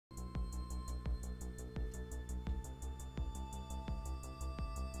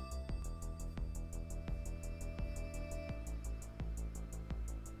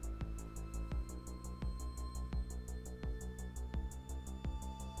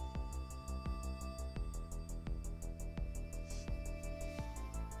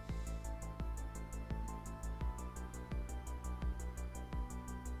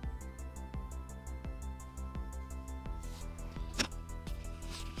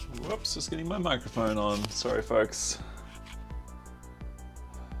Whoops, just getting my microphone on. Sorry, folks.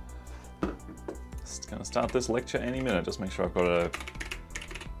 Just gonna start this lecture any minute. Just make sure I've got a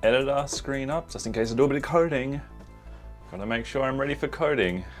editor screen up, just in case I do a bit of coding. Gotta make sure I'm ready for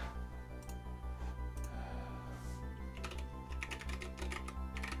coding.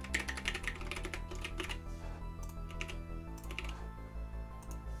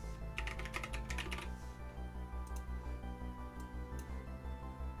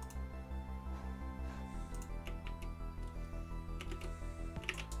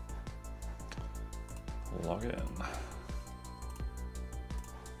 Log in.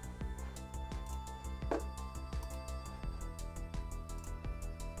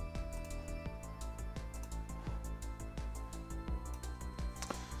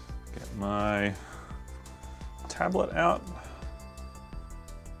 Get my tablet out.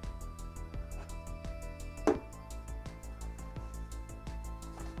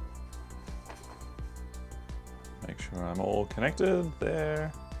 Make sure I'm all connected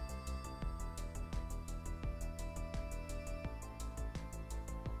there.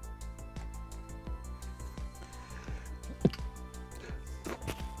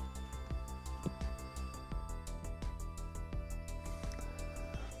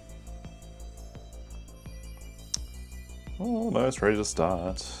 Almost ready to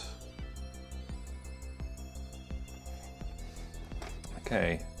start.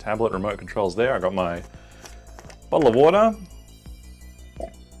 Okay, tablet remote controls there. I got my bottle of water.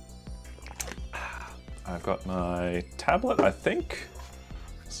 I've got my tablet, I think.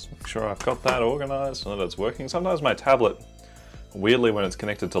 Just make sure I've got that organized and that it's working. Sometimes my tablet, weirdly when it's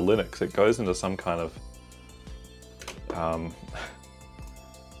connected to Linux, it goes into some kind of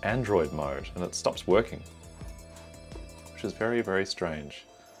Android mode and it stops working. Which is very, very strange.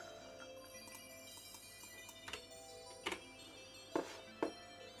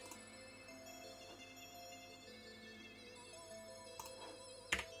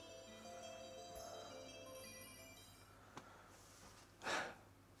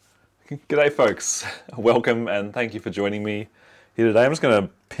 G'day folks, welcome and thank you for joining me here today. I'm just going to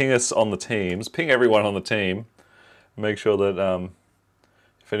ping us on the teams, ping everyone on the team, make sure that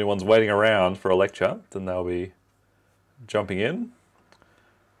if anyone's waiting around for a lecture, then they'll be jumping in.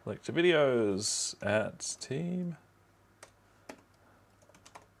 Lecture videos at team.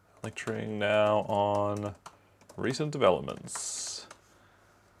 Lecturing now on recent developments.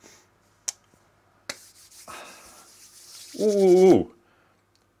 Ooh,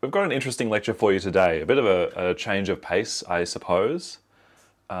 we've got an interesting lecture for you today. A bit of a change of pace, I suppose.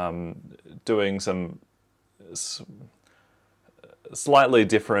 Doing some slightly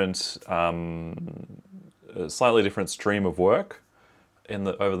different stream of work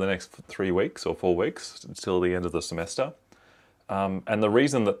over the next 3 weeks or 4 weeks until the end of the semester. And the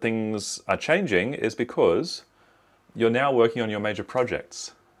reason that things are changing is because you're now working on your major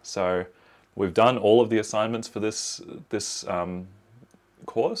projects. So we've done all of the assignments for this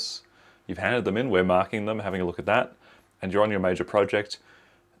course. You've handed them in, we're marking them, having a look at that, and you're on your major project.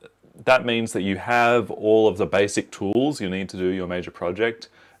 That means that you have all of the basic tools you need to do your major project.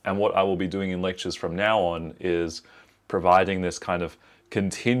 And what I will be doing in lectures from now on is providing this kind of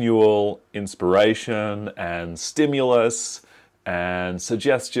continual inspiration and stimulus and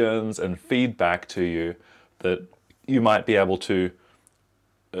suggestions and feedback to you that you might be able to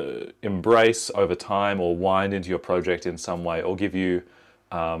embrace over time or wind into your project in some way, or give you,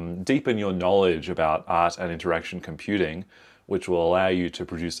 deepen your knowledge about art and interaction computing, which will allow you to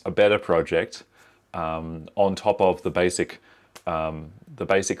produce a better project on top of the basic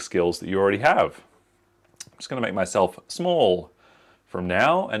skills that you already have. I'm just going to make myself small from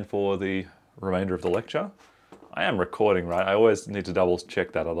now and for the remainder of the lecture. I am recording, right? I always need to double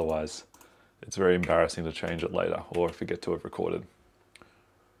check that, otherwise it's very embarrassing to change it later or forget to have recorded.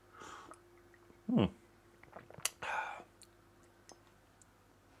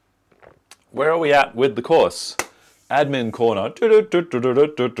 Where are we at with the course? Admin corner.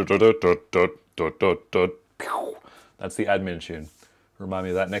 That's the admin tune. Remind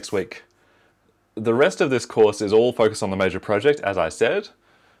me of that next week. The rest of this course is all focused on the major project, as I said.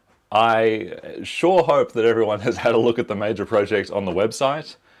 I sure hope that everyone has had a look at the major project on the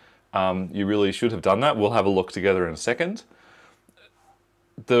website. You really should have done that. We'll have a look together in a second.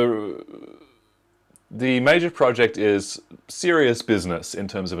 The major project is serious business in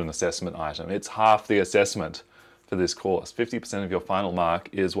terms of an assessment item. It's half the assessment for this course. 50% of your final mark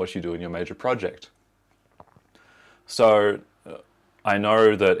is what you do in your major project. So I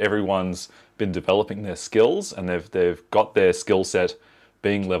know that everyone's been developing their skills and they've got their skill set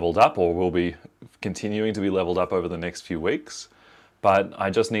being leveled up, or will be continuing to be leveled up over the next few weeks. But I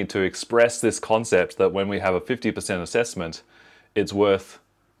just need to express this concept that when we have a 50% assessment, it's worth,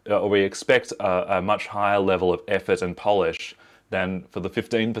 or we expect a much higher level of effort and polish than for the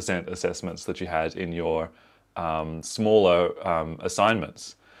 15% assessments that you had in your smaller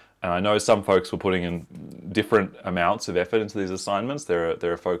assignments. And I know some folks were putting in different amounts of effort into these assignments. There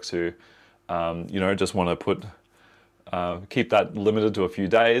are folks who, just want to keep that limited to a few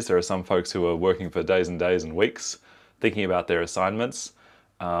days. There are some folks who are working for days and days and weeks thinking about their assignments.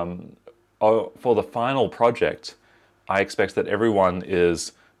 For the final project, I expect that everyone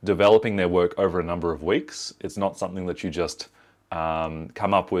is developing their work over a number of weeks. It's not something that you just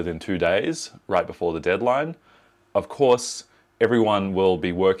come up with in 2 days right before the deadline. Of course, everyone will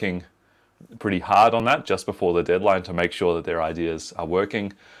be working pretty hard on that just before the deadline to make sure that their ideas are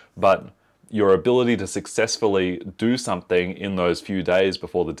working. But your ability to successfully do something in those few days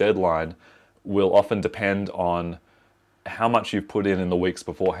before the deadline will often depend on how much you've put in the weeks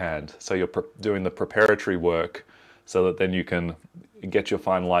beforehand. So you're doing the preparatory work so that then you can get your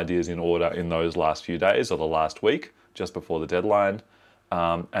final ideas in order in those last few days or the last week just before the deadline.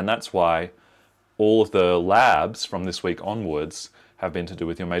 And that's why all of the labs from this week onwards have been to do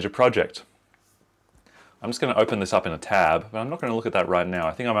with your major project. I'm just going to open this up in a tab, but I'm not going to look at that right now.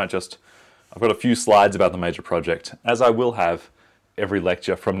 I think I might just, I've got a few slides about the major project, as I will have every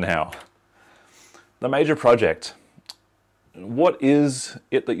lecture from now. The major project. What is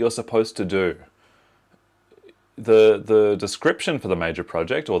it that you're supposed to do? The description for the major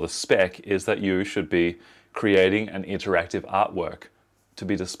project, or the spec, is that you should be creating an interactive artwork to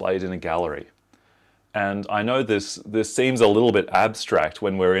be displayed in a gallery. And I know this seems a little bit abstract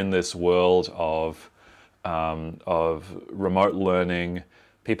when we're in this world of remote learning,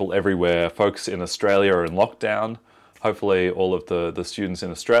 people everywhere. Folks in Australia are in lockdown. Hopefully all of the students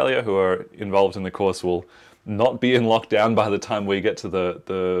in Australia who are involved in the course will not be in lockdown by the time we get to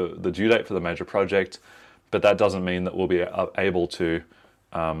the due date for the major project. But that doesn't mean that we'll be able to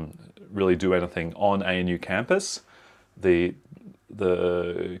really do anything on ANU campus. The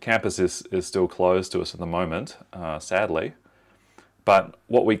campus is still closed to us at the moment, sadly. But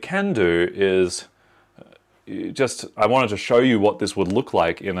what we can do is I wanted to show you what this would look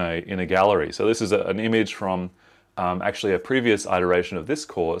like in a gallery. So this is an image from actually a previous iteration of this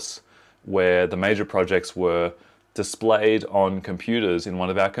course where the major projects were displayed on computers in one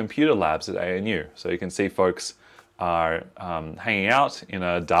of our computer labs at ANU. So you can see folks are hanging out in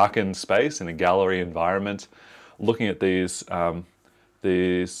a darkened space in a gallery environment, looking at these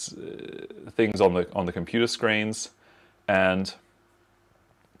things on the computer screens, and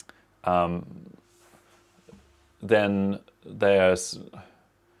then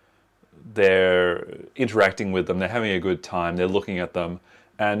they're interacting with them, they're having a good time, they're looking at them,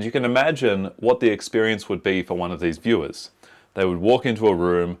 and you can imagine what the experience would be for one of these viewers. They would walk into a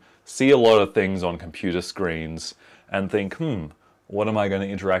room, see a lot of things on computer screens, and think, what am I going to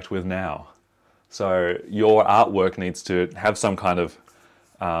interact with now? So your artwork needs to have some kind of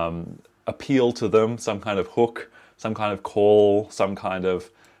appeal to them, some kind of hook, some kind of call, some kind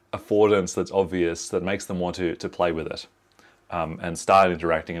of affordance that's obvious that makes them want to play with it and start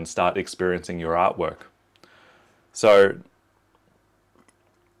interacting and start experiencing your artwork. So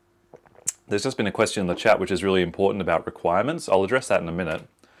there's just been a question in the chat which is really important about requirements. I'll address that in a minute.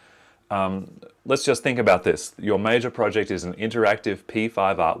 Let's just think about this. Your major project is an interactive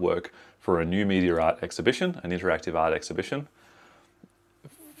P5 artwork for a new media art exhibition, an interactive art exhibition.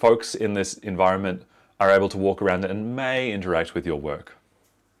 Folks in this environment are able to walk around and may interact with your work.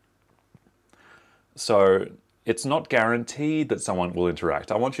 So it's not guaranteed that someone will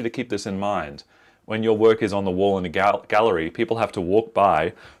interact. I want you to keep this in mind. When your work is on the wall in a gallery, people have to walk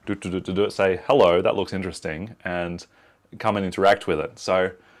by, say, hello, that looks interesting, and come and interact with it.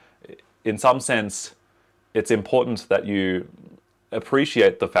 So in some sense, it's important that you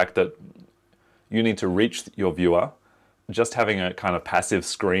appreciate the fact that you need to reach your viewer. Just having a kind of passive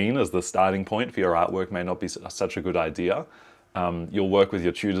screen as the starting point for your artwork may not be such a good idea. You'll work with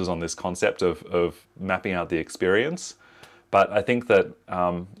your tutors on this concept of mapping out the experience. But I think that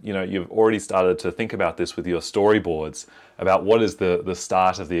you've already started to think about this with your storyboards, about what is the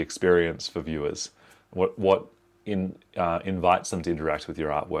start of the experience for viewers, what invites them to interact with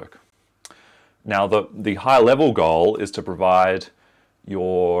your artwork. Now, the high level goal is to provide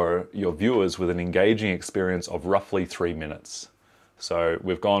your viewers with an engaging experience of roughly 3 minutes. So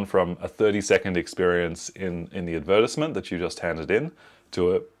we've gone from a 30-second experience in the advertisement that you just handed in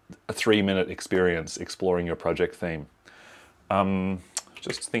to a 3-minute experience exploring your project theme.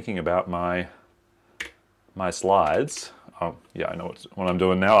 Just thinking about my slides. Oh, yeah, I know what I'm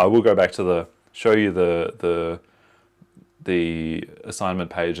doing now. I will go back to show you the the assignment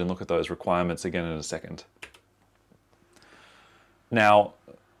page and look at those requirements again in a second. Now,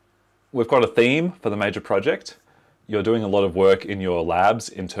 we've got a theme for the major project. You're doing a lot of work in your labs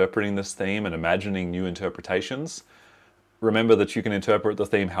interpreting this theme and imagining new interpretations. Remember that you can interpret the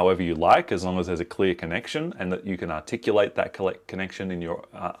theme however you like, as long as there's a clear connection and that you can articulate that connection in your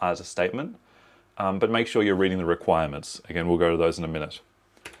as a statement. But make sure you're reading the requirements. Again, we'll go to those in a minute.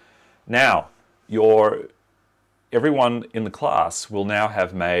 Now, everyone in the class will now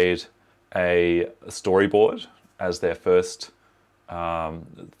have made a storyboard as their first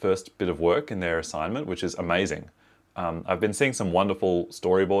bit of work in their assignment, which is amazing. I've been seeing some wonderful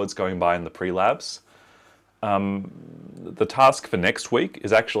storyboards going by in the pre-labs. The task for next week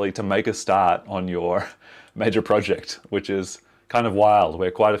is actually to make a start on your major project, which is kind of wild.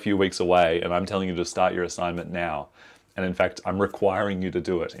 We're quite a few weeks away and I'm telling you to start your assignment now. And in fact, I'm requiring you to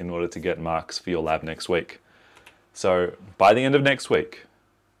do it in order to get marks for your lab next week. So by the end of next week,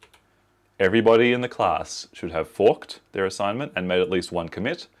 everybody in the class should have forked their assignment and made at least one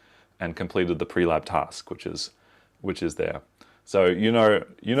commit and completed the pre-lab task, which is there. So you know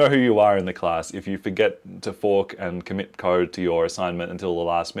who you are in the class. If you forget to fork and commit code to your assignment until the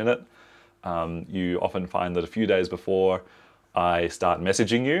last minute, you often find that a few days before I start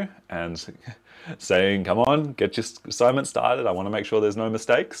messaging you and saying, come on, get your assignment started. I want to make sure there's no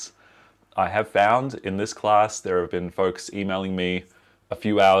mistakes. I have found in this class, there have been folks emailing me a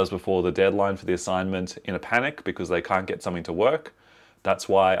few hours before the deadline for the assignment in a panic because they can't get something to work. That's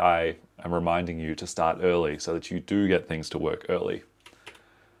why I am reminding you to start early so that you do get things to work early.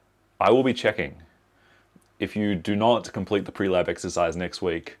 I will be checking. If you do not complete the pre-lab exercise next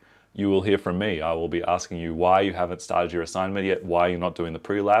week, you will hear from me. I will be asking you why you haven't started your assignment yet, why you're not doing the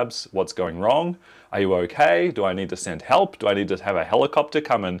pre-labs, what's going wrong, are you okay, do I need to send help, do I need to have a helicopter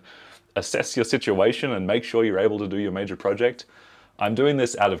come and assess your situation and make sure you're able to do your major project. I'm doing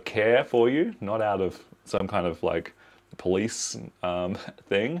this out of care for you, not out of some kind of like police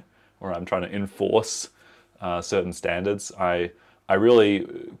thing where I'm trying to enforce certain standards. I really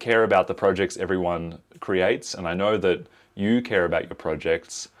care about the projects everyone creates, and I know that you care about your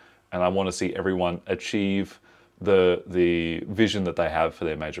projects, and I want to see everyone achieve the vision that they have for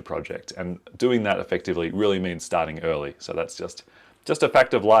their major project. And doing that effectively really means starting early. So that's just a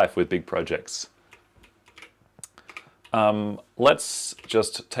fact of life with big projects. Let's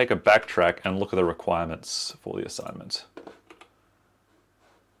just take a backtrack and look at the requirements for the assignment.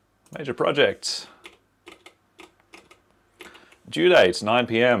 Major project. Due date, 9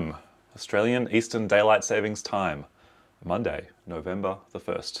 p.m. Australian Eastern Daylight Savings Time. Monday, November the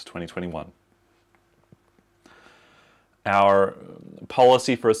 1st, 2021. Our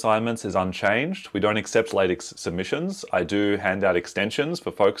policy for assignments is unchanged. We don't accept late submissions. I do hand out extensions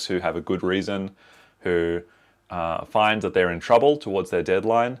for folks who have a good reason, who find that they're in trouble towards their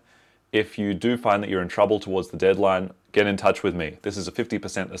deadline. If you do find that you're in trouble towards the deadline, get in touch with me. This is a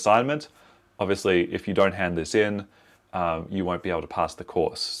 50% assignment. Obviously, if you don't hand this in, you won't be able to pass the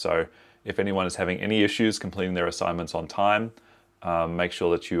course. So if anyone is having any issues completing their assignments on time, make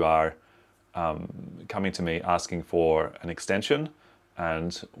sure that you are coming to me asking for an extension,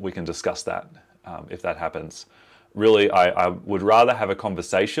 and we can discuss that if that happens. Really, I would rather have a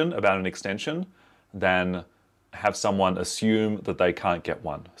conversation about an extension than have someone assume that they can't get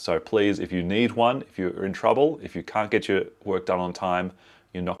one. So please, if you need one, if you're in trouble, if you can't get your work done on time,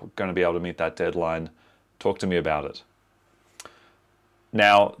 you're not going to be able to meet that deadline, talk to me about it.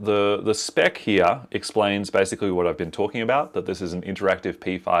 Now, the spec here explains basically what I've been talking about, that this is an interactive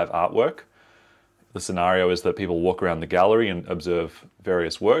P5 artwork. The scenario is that people walk around the gallery and observe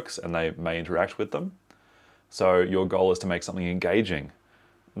various works, and they may interact with them. So your goal is to make something engaging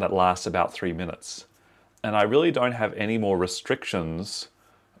that lasts about 3 minutes. And I really don't have any more restrictions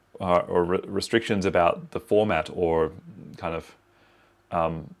restrictions about the format or kind of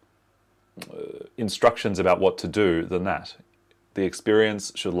instructions about what to do than that. The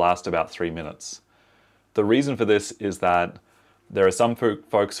experience should last about 3 minutes. The reason for this is that there are some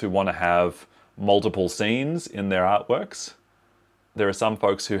folks who want to have multiple scenes in their artworks. There are some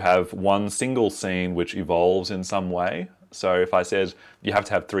folks who have one single scene which evolves in some way. So if I said you have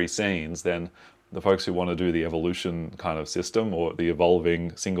to have 3 scenes, then the folks who want to do the evolution kind of system or the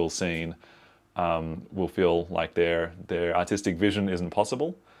evolving single scene will feel like their artistic vision isn't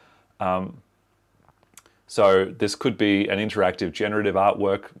possible. So this could be an interactive generative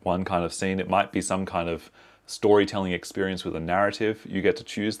artwork, one kind of scene. It might be some kind of storytelling experience with a narrative. You get to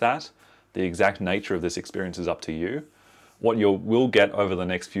choose that. The exact nature of this experience is up to you. What you will get over the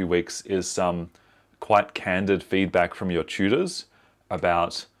next few weeks is some quite candid feedback from your tutors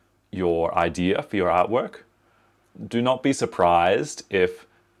about your idea for your artwork. do not be surprised if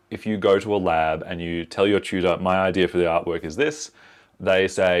you go to a lab and you tell your tutor, my idea for the artwork is this, they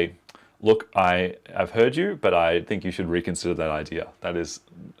say, look, I've heard you, but I think you should reconsider that idea. That is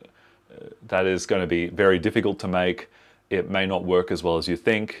going to be very difficult to make. It may not work as well as you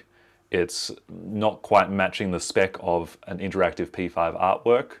think. It's not quite matching the spec of an interactive P5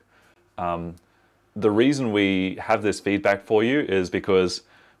 artwork. The reason we have this feedback for you is because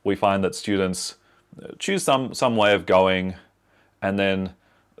we find that students choose some way of going and then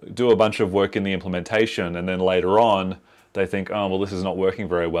do a bunch of work in the implementation, and then later on they think, oh, well, this is not working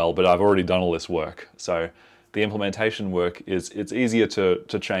very well, but I've already done all this work. So the implementation work it's easier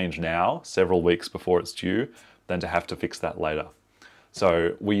to change now, several weeks before it's due, than to have to fix that later.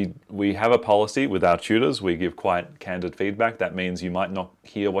 So we have a policy with our tutors. We give quite candid feedback. That means you might not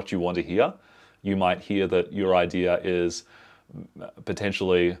hear what you want to hear. You might hear that your idea is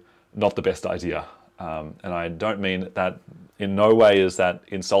potentially not the best idea. And I don't mean that, in no way is that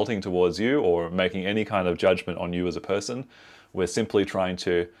insulting towards you or making any kind of judgment on you as a person. We're simply trying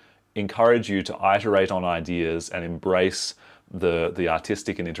to encourage you to iterate on ideas and embrace the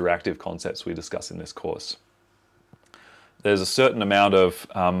artistic and interactive concepts we discuss in this course. There's a certain amount of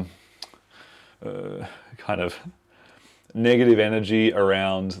kind of negative energy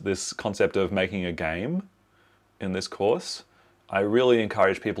around this concept of making a game in this course. I really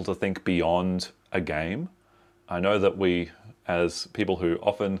encourage people to think beyond a game. I know that we, as people who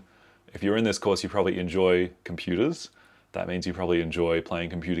often, if you're in this course, you probably enjoy computers. That means you probably enjoy playing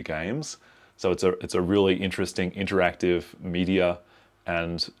computer games. So it's a really interesting interactive media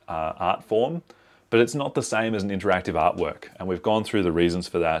and art form. But it's not the same as an interactive artwork. And we've gone through the reasons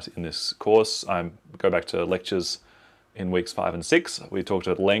for that in this course. Go back to lectures in weeks 5 and 6. We talked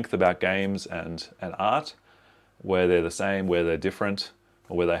at length about games and art, where they're the same, where they're different,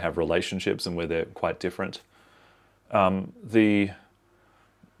 or where they have relationships and where they're quite different. The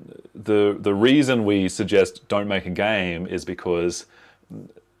reason we suggest don't make a game is because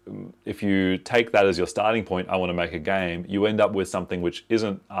if you take that as your starting point, I want to make a game, you end up with something which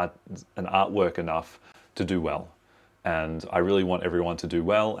isn't an artwork enough to do well. And I really want everyone to do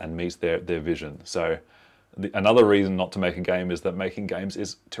well and meet their vision. So another reason not to make a game is that making games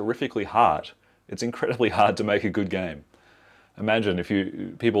is terrifically hard. It's incredibly hard to make a good game. Imagine if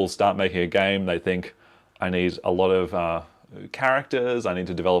people start making a game, they think, I need a lot of characters, I need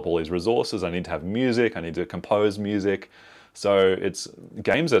to develop all these resources, I need to have music, I need to compose music. So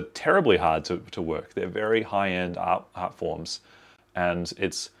games are terribly hard to work. They're very high-end art forms. And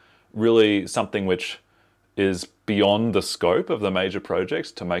it's really something which is beyond the scope of the major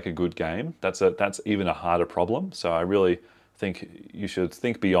projects to make a good game. That's even a harder problem. So I really think you should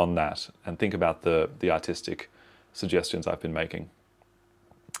think beyond that and think about the artistic suggestions I've been making.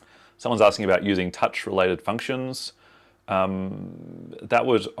 Someone's asking about using touch-related functions. That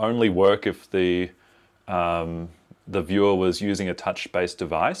would only work if the viewer was using a touch-based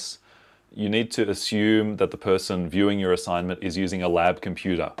device. You need to assume that the person viewing your assignment is using a lab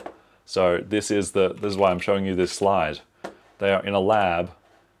computer. So this is why I'm showing you this slide. They are in a lab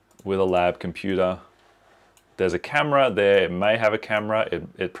with a lab computer. There's a camera there. It may have a camera.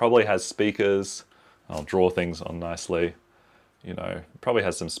 It probably has speakers. I'll draw things on nicely. You know, it probably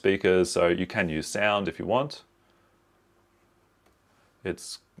has some speakers, so you can use sound if you want.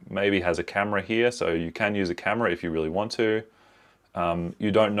 It's maybe has a camera here, so you can use a camera if you really want to.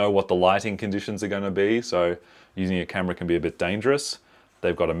 You don't know what the lighting conditions are going to be, so using a camera can be a bit dangerous.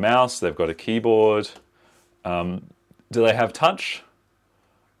 They've got a mouse, they've got a keyboard. Do they have touch?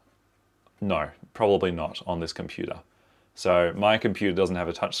 No, probably not on this computer. So my computer doesn't have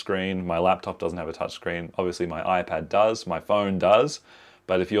a touch screen, my laptop doesn't have a touch screen, obviously my iPad does, my phone does,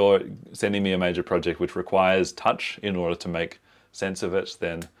 but if you're sending me a major project which requires touch in order to make sense of it,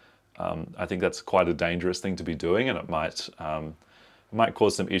 then I think that's quite a dangerous thing to be doing, and it might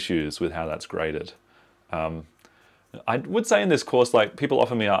cause some issues with how that's graded. I would say in this course, like, people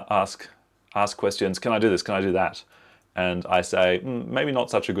often ask questions, can I do this, can I do that? And I say, maybe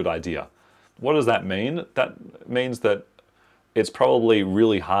not such a good idea. What does that mean? That means that it's probably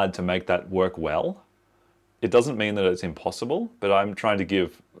really hard to make that work well. It doesn't mean that it's impossible, but I'm trying to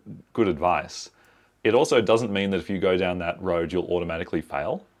give good advice. It also doesn't mean that if you go down that road, you'll automatically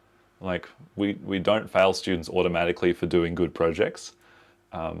fail. Like, we don't fail students automatically for doing good projects,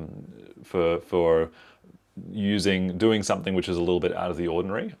 for doing something which is a little bit out of the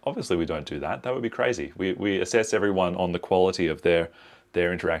ordinary. Obviously, we don't do that. That would be crazy. We assess everyone on the quality of their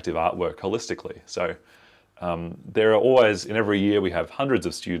interactive artwork holistically. So there are always, in every year, we have hundreds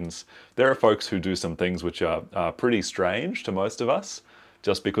of students. There are folks who do some things which are pretty strange to most of us,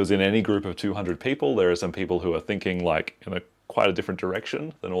 just because in any group of 200 people, there are some people who are thinking like in a quite a different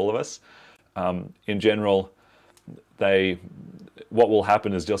direction than all of us. In general, what will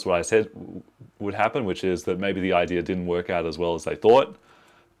happen is just what I said would happen, which is that maybe the idea didn't work out as well as they thought,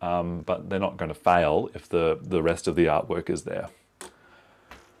 but they're not going to fail if the rest of the artwork is there.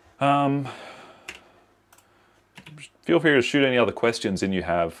 Feel free to shoot any other questions in you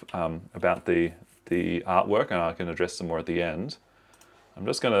have about the artwork, and I can address some more at the end. I'm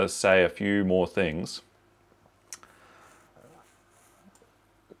just going to say a few more things.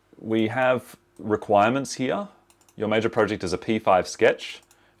 We have requirements here. Your major project is a P5 sketch.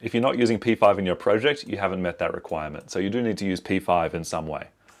 If you're not using P5 in your project, you haven't met that requirement. So you do need to use P5 in some way.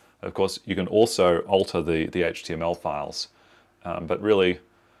 Of course, you can also alter the HTML files, but really,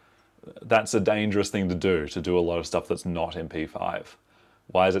 that's a dangerous thing to do a lot of stuff that's not in P5.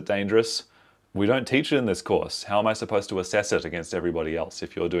 Why is it dangerous? We don't teach it in this course. How am I supposed to assess it against everybody else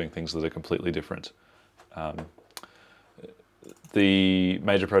if you're doing things that are completely different? The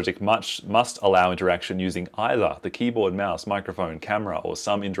major project must allow interaction using either the keyboard, mouse, microphone, camera, or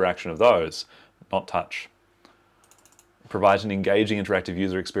some interaction of those, not touch. Provide an engaging interactive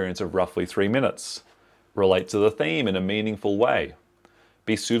user experience of roughly 3 minutes. Relate to the theme in a meaningful way.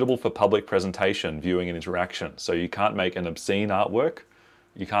 Be suitable for public presentation, viewing, and interaction. So you can't make an obscene artwork.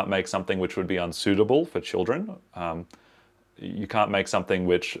 You can't make something which would be unsuitable for children. You can't make something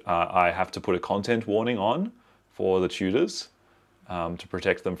which I have to put a content warning on for the tutors to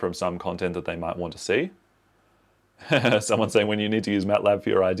protect them from some content that they might want to see. Someone saying when you need to use MATLAB for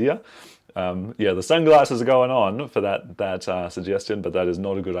your idea. Yeah, the sunglasses are going on for that suggestion, but that is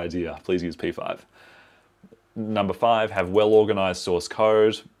not a good idea. Please use P5. Number 5, have well-organized source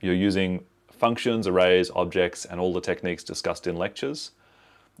code. You're using functions, arrays, objects, and all the techniques discussed in lectures.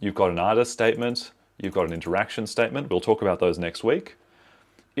 You've got an artist statement. You've got an interaction statement. We'll talk about those next week.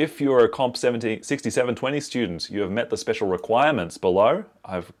 If you're a Comp 6720 student, you have met the special requirements below.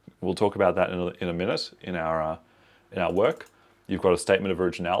 We'll talk about that in a minute in our work. You've got a statement of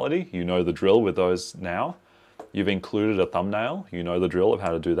originality. You know the drill with those now. You've included a thumbnail. You know the drill of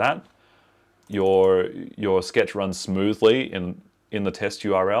how to do that. Your sketch runs smoothly in the test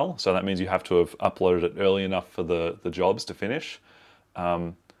URL, so that means you have to have uploaded it early enough for the jobs to finish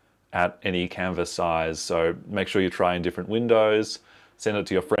at any canvas size. So make sure you try in different windows, send it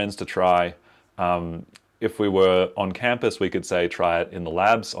to your friends to try. If we were on campus, we could say try it in the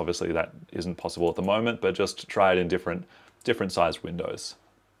labs. Obviously that isn't possible at the moment, but just try it in different sized windows.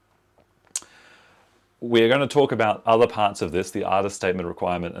 We're going to talk about other parts of this, the artist statement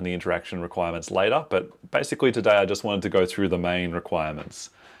requirement and the interaction requirements later, but basically today I just wanted to go through the main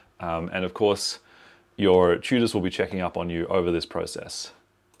requirements. And of course, your tutors will be checking up on you over this process.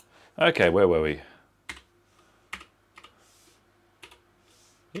 Okay, where were we?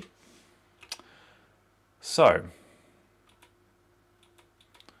 So,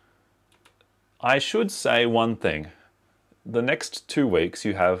 I should say one thing. The next 2 weeks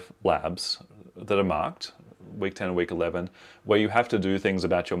you have labs that are marked, week 10 and week 11, where you have to do things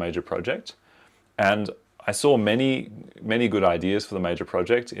about your major project. And I saw many good ideas for the major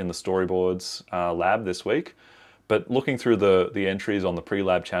project in the storyboards lab this week, but looking through the entries on the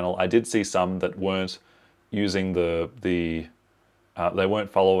pre-lab channel, I did see some that weren't using they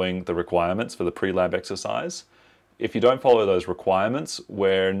weren't following the requirements for the pre-lab exercise. If you don't follow those requirements,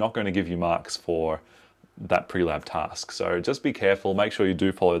 we're not going to give you marks for that pre-lab task. So just be careful, make sure you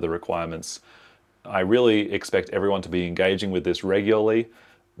do follow the requirements. I really expect everyone to be engaging with this regularly.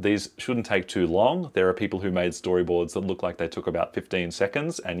 These shouldn't take too long. There are people who made storyboards that look like they took about 15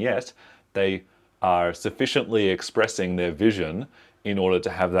 seconds, and yet they are sufficiently expressing their vision in order to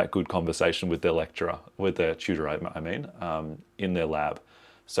have that good conversation with their lecturer, with their tutor, I mean, in their lab.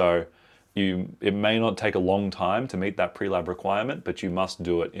 So it may not take a long time to meet that pre-lab requirement, but you must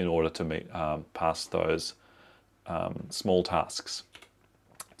do it in order to pass those small tasks.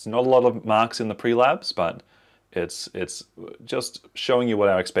 It's not a lot of marks in the pre-labs, but it's just showing you what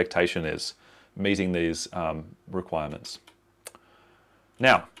our expectation is, meeting these requirements.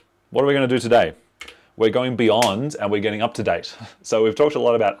 Now, what are we going to do today? We're going beyond and we're getting up to date. So we've talked a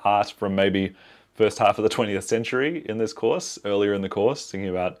lot about art from maybe first half of the 20th century in this course, earlier in the course, thinking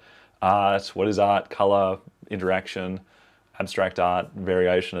about art, what is art, color, interaction, abstract art,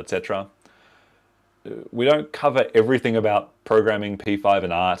 variation, etc. We don't cover everything about programming, P5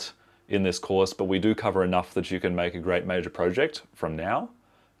 and art in this course, but we do cover enough that you can make a great major project from now.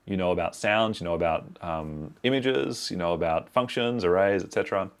 You know about sound, you know about images, you know about functions, arrays,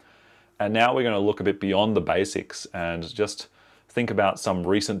 etc. And now we're going to look a bit beyond the basics and just think about some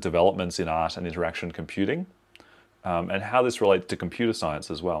recent developments in art and interaction computing. and how this relates to computer science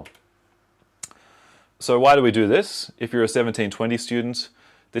as well. So why do we do this? If you're a 1720 student,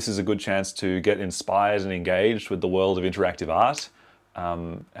 this is a good chance to get inspired and engaged with the world of interactive art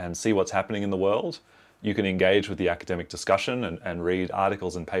and see what's happening in the world. You can engage with the academic discussion and read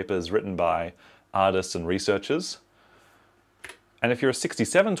articles and papers written by artists and researchers. And if you're a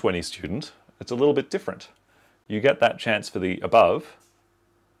 6720 student, it's a little bit different. You get that chance for the above.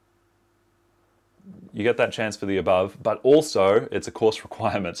 You get that chance for the above, but also it's a course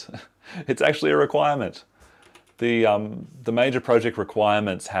requirement. It's actually a requirement. The major project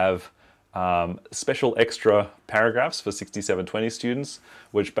requirements have special extra paragraphs for 6720 students,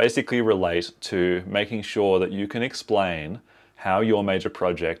 which basically relate to making sure that you can explain how your major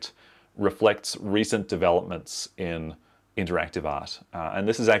project reflects recent developments in interactive art. And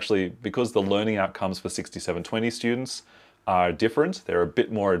this is actually because the learning outcomes for 6720 students are different. They're a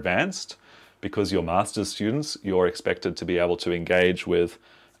bit more advanced. Because you're master's students, you're expected to be able to engage with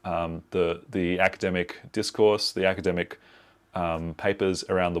the academic discourse, the academic papers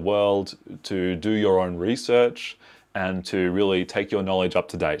around the world, to do your own research, and to really take your knowledge up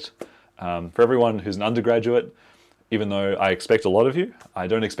to date. For everyone who's an undergraduate, even though I expect a lot of you, I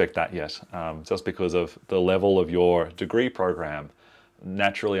don't expect that yet, just because of the level of your degree program.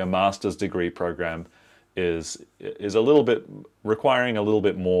 Naturally, a master's degree program is a little bit requiring a little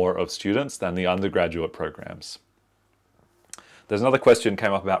bit more of students than the undergraduate programs. There's another question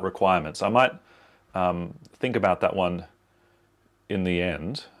came up about requirements. I might think about that one in the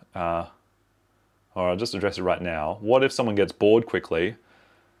end, or I'll just address it right now. What if someone gets bored quickly?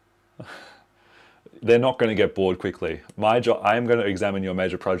 They're not going to get bored quickly. My job, I am going to examine your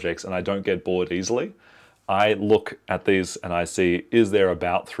major projects, and I don't get bored easily. I look at these and I see, is there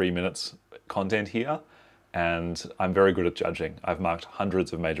about 3 minutes content here? And I'm very good at judging. I've marked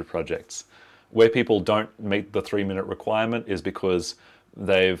hundreds of major projects. Where people don't meet the 3-minute requirement is because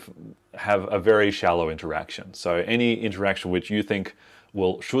they have a very shallow interaction. So any interaction which you think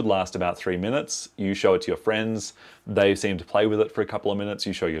should last about 3 minutes, you show it to your friends, they seem to play with it for a couple of minutes,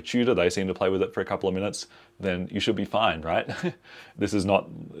 you show your tutor, they seem to play with it for a couple of minutes, then you should be fine, right? This is not,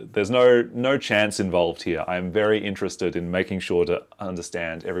 there's no chance involved here. I'm very interested in making sure to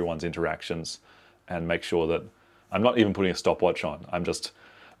understand everyone's interactions and make sure that I'm not even putting a stopwatch on. I'm just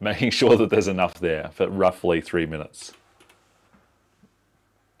making sure that there's enough there for roughly 3 minutes.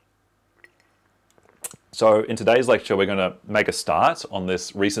 So in today's lecture, we're going to make a start on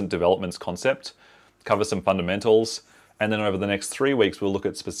this recent developments concept, cover some fundamentals, and then over the next 3 weeks, we'll look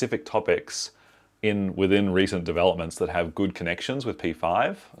at specific topics within recent developments that have good connections with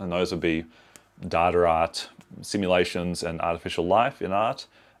P5, and those would be data art, simulations and artificial life in art,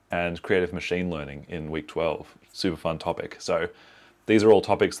 and creative machine learning in week 12. Super fun topic. So these are all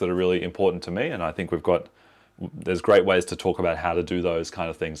topics that are really important to me, and I think there's great ways to talk about how to do those kind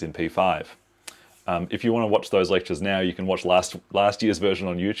of things in P5. If you want to watch those lectures now, you can watch last year's version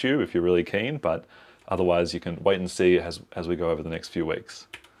on YouTube if you're really keen, but otherwise you can wait and see as we go over the next few weeks.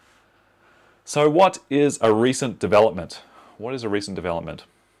 So what is a recent development? What is a recent development?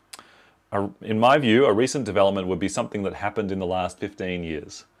 In my view, a recent development would be something that happened in the last 15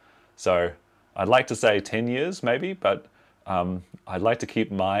 years. So I'd like to say 10 years maybe, but I'd like to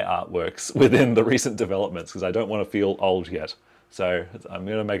keep my artworks within the recent developments because I don't want to feel old yet. So I'm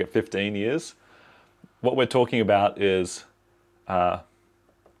going to make it 15 years. What we're talking about is in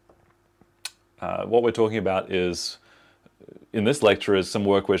this lecture is some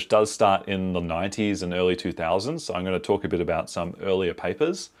work which does start in the 90s and early 2000s. So I'm going to talk a bit about some earlier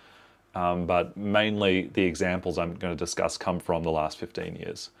papers, but mainly the examples I'm going to discuss come from the last 15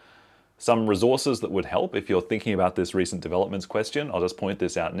 years. Some resources that would help if you're thinking about this recent developments question, I'll just point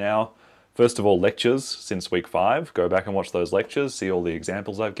this out now. First of all, lectures since week 5. Go back and watch those lectures, see all the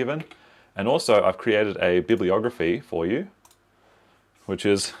examples I've given. And also I've created a bibliography for you, which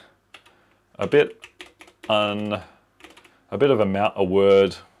is a bit of a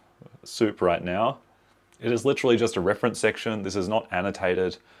word soup right now. It is literally just a reference section. This is not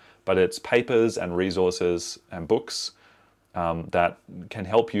annotated, but it's papers and resources and books that can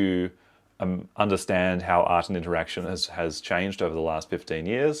help you understand how art and interaction has changed over the last 15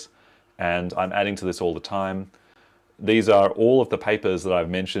 years. And I'm adding to this all the time. These are all of the papers that I've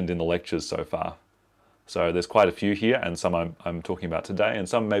mentioned in the lectures so far. So there's quite a few here, and some I'm talking about today, and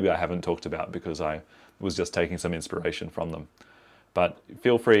some maybe I haven't talked about because I was just taking some inspiration from them. But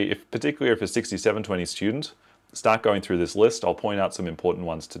feel free, particularly if you're a 6720 student, start going through this list. I'll point out some important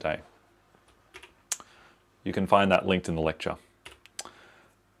ones today. You can find that linked in the lecture.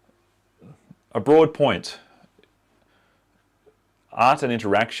 A broad point. Art and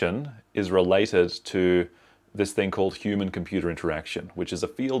interaction is related to this thing called human-computer interaction, which is a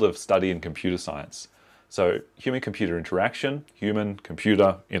field of study in computer science. So human-computer interaction,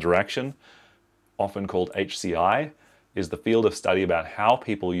 human-computer interaction, often called HCI, is the field of study about how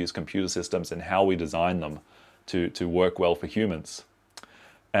people use computer systems and how we design them to work well for humans.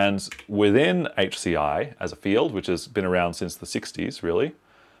 And within HCI as a field, which has been around since the 60s really,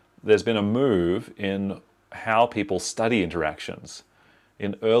 there's been a move in how people study interactions.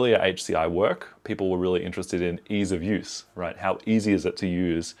 In earlier HCI work, people were really interested in ease of use, right? How easy is it to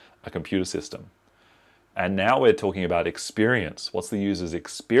use a computer system? And now we're talking about experience. What's the user's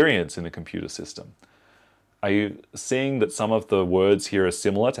experience in a computer system? Are you seeing that some of the words here are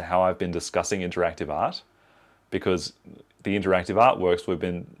similar to how I've been discussing interactive art? Because the interactive artworks, we've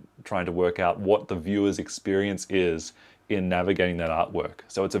been trying to work out what the viewer's experience is in navigating that artwork.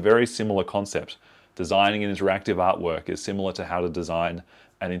 So it's a very similar concept. Designing an interactive artwork is similar to how to design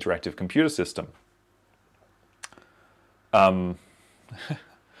an interactive computer system.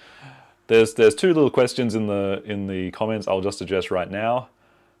 There's two little questions in the comments I'll just address right now.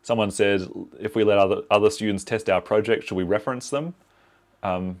 Someone said, if we let other students test our project, should we reference them?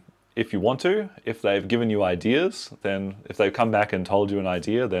 If you want to. If they've given you ideas, then if they've come back and told you an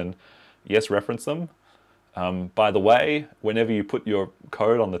idea, then yes, reference them. By the way, whenever you put your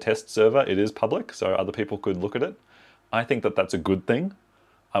code on the test server, it is public, so other people could look at it. I think that that's a good thing.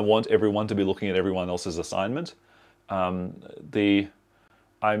 I want everyone to be looking at everyone else's assignment. I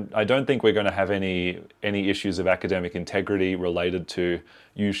don't think we're going to have any issues of academic integrity related to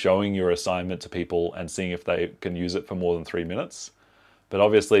you showing your assignment to people and seeing if they can use it for more than 3 minutes. But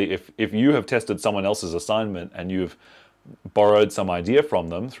obviously, if you have tested someone else's assignment and you've borrowed some idea from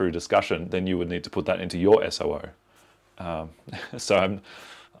them through discussion, then you would need to put that into your SOO. So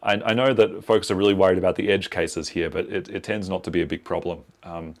I know that folks are really worried about the edge cases here, but it tends not to be a big problem.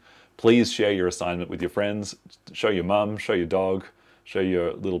 Please share your assignment with your friends, show your mum, show your dog, show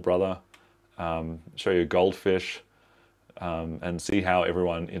your little brother, show your goldfish, and see how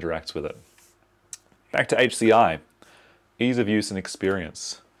everyone interacts with it. Back to HCI, ease of use and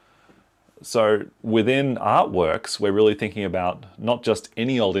experience. So within artworks, we're really thinking about not just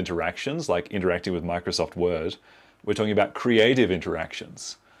any old interactions like interacting with Microsoft Word, we're talking about creative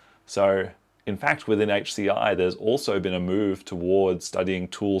interactions. So in fact, within HCI, there's also been a move towards studying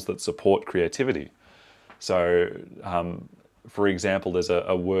tools that support creativity. So for example, there's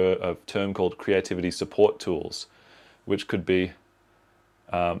a term called creativity support tools, which could be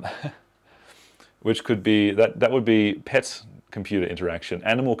that would be pet computer interaction,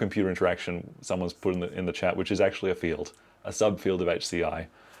 animal computer interaction. Someone's put in the chat, which is actually a field, a subfield of HCI.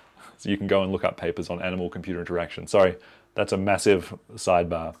 So you can go and look up papers on animal computer interaction. Sorry, that's a massive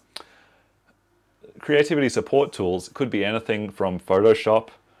sidebar. Creativity support tools could be anything from Photoshop.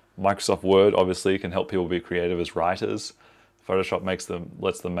 Microsoft Word obviously can help people be creative as writers. Photoshop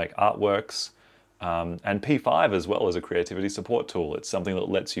lets them make artworks. And P5 as well as a creativity support tool. It's something that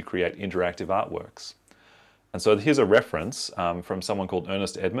lets you create interactive artworks. And so here's a reference from someone called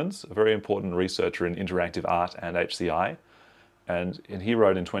Ernest Edmonds, a very important researcher in interactive art and HCI. And he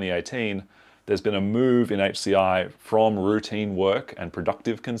wrote in 2018, there's been a move in HCI from routine work and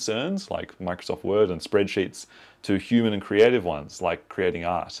productive concerns like Microsoft Word and spreadsheets to human and creative ones like creating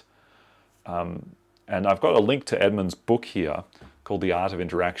art. And I've got a link to Edmonds' book here called The Art of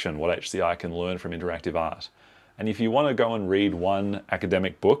Interaction, What HCI Can Learn from Interactive Art. And if you want to go and read one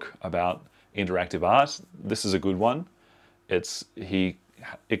academic book about interactive art, this is a good one. He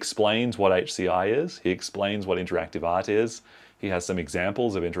explains what HCI is, he explains what interactive art is, he has some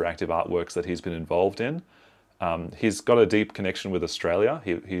examples of interactive artworks that he's been involved in. He's got a deep connection with Australia.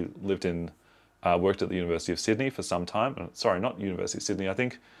 He lived worked at the University of Sydney for some time. Sorry, not University of Sydney, I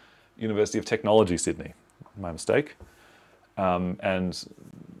think University of Technology Sydney, my mistake. And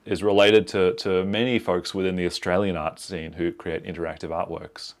is related to many folks within the Australian art scene who create interactive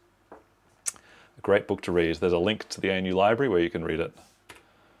artworks. A great book to read. There's a link to the ANU library where you can read it.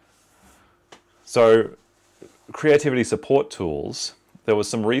 So, creativity support tools. There was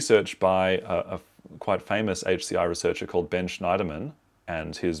some research by a quite famous HCI researcher called Ben Schneiderman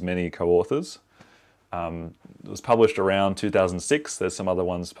and his many co-authors. It was published around 2006. There's some other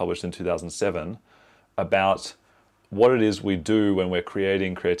ones published in 2007 about what it is we do when we're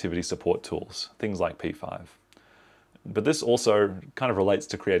creating creativity support tools, things like P5. But this also kind of relates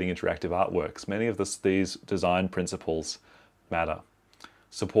to creating interactive artworks. Many of these design principles matter.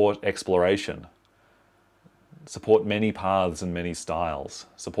 Support exploration. Support many paths and many styles.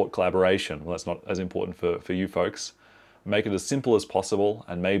 Support collaboration. Well, that's not as important for you folks. Make it as simple as possible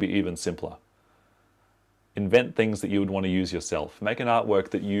and maybe even simpler. Invent things that you would want to use yourself. Make an artwork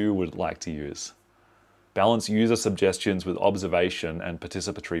that you would like to use. Balance user suggestions with observation and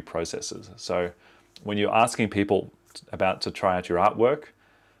participatory processes. So when you're asking people about to try out your artwork,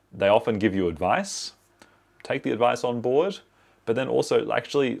 they often give you advice. Take the advice on board, but then also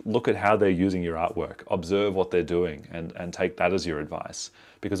actually look at how they're using your artwork. Observe what they're doing and take that as your advice.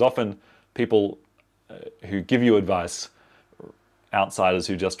 Because often people who give you advice, outsiders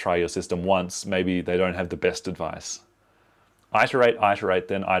who just try your system once, maybe they don't have the best advice. Iterate,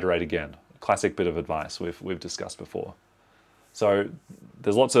 then iterate again. Classic bit of advice we've discussed before. So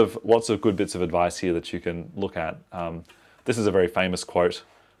there's lots of good bits of advice here that you can look at. This is a very famous quote: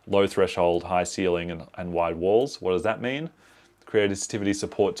 low threshold, high ceiling, and wide walls. What does that mean? Creativity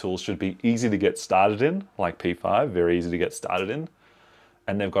support tools should be easy to get started in, like P5, very easy to get started in.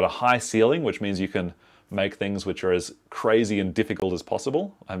 And they've got a high ceiling, which means you can make things which are as crazy and difficult as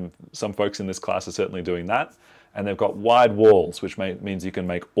possible. Some folks in this class are certainly doing that. And they've got wide walls, which means you can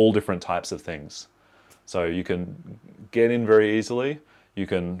make all different types of things. So you can get in very easily. You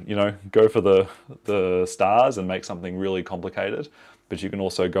can, go for the stars and make something really complicated, but you can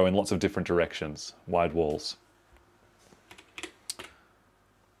also go in lots of different directions, wide walls.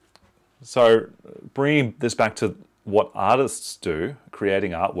 So bringing this back to what artists do,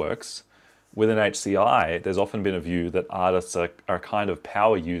 creating artworks, within HCI, there's often been a view that artists are a kind of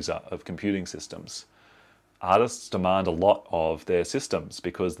power user of computing systems. Artists demand a lot of their systems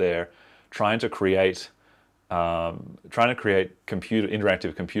because they're trying to create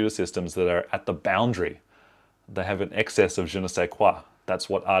interactive computer systems that are at the boundary. They have an excess of je ne sais quoi. That's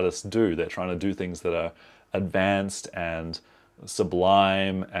what artists do. They're trying to do things that are advanced and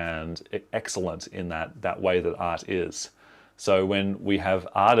sublime and excellent in that way that art is. So when we have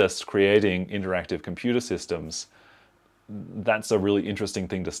artists creating interactive computer systems, that's a really interesting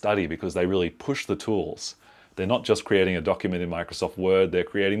thing to study because they really push the tools. They're not just creating a document in Microsoft Word, they're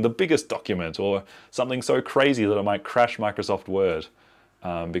creating the biggest document or something so crazy that it might crash Microsoft Word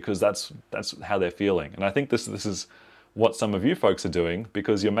because that's how they're feeling. And I think this is what some of you folks are doing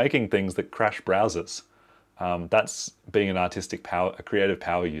because you're making things that crash browsers. That's being an a creative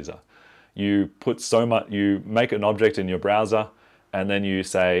power user. You make an object in your browser and then you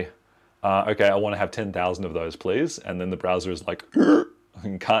say, okay, I want to have 10,000 of those, please. And then the browser is like,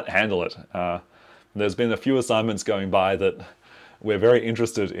 and can't handle it. There's been a few assignments going by that we're very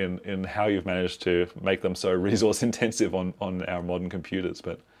interested in how you've managed to make them so resource intensive on our modern computers,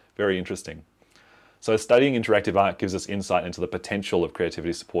 but very interesting. So studying interactive art gives us insight into the potential of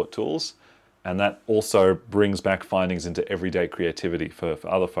creativity support tools, and that also brings back findings into everyday creativity for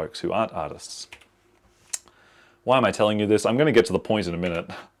other folks who aren't artists. Why am I telling you this? I'm going to get to the point in a minute.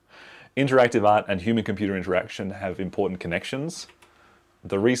 Interactive art and human-computer interaction have important connections.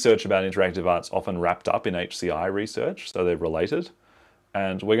 The research about interactive art's often wrapped up in HCI research, so they're related.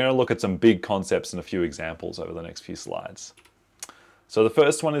 And we're going to look at some big concepts and a few examples over the next few slides. So the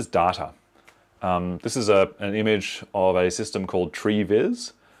first one is data. This is an image of a system called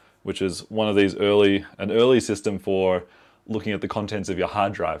TreeViz, which is one of these an early system for looking at the contents of your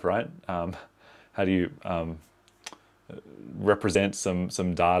hard drive, right? How do you represent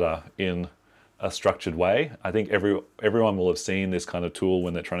some data in a structured way? I think everyone will have seen this kind of tool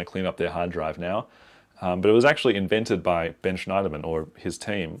when they're trying to clean up their hard drive now. But it was actually invented by Ben Schneiderman or his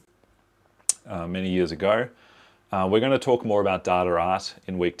team many years ago. We're going to talk more about data art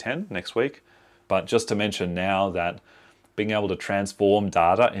in week 10 next week, but just to mention now that being able to transform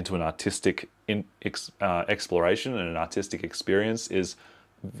data into an artistic exploration and an artistic experience is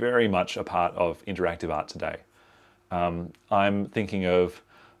very much a part of interactive art today. I'm thinking of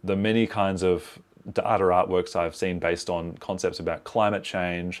the many kinds of data artworks I've seen based on concepts about climate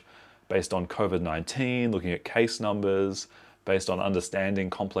change, based on COVID-19, looking at case numbers, based on understanding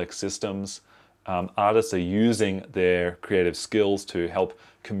complex systems. Artists are using their creative skills to help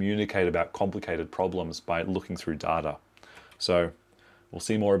communicate about complicated problems by looking through data. So we'll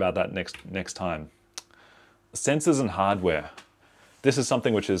see more about that next time. Sensors and hardware. This is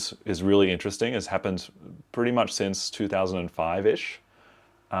something which is really interesting. It's happened pretty much since 2005-ish.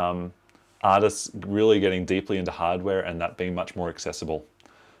 Artists really getting deeply into hardware and that being much more accessible.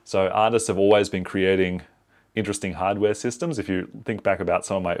 So artists have always been creating interesting hardware systems. If you think back about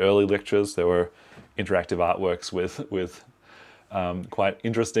some of my early lectures, there were interactive artworks with quite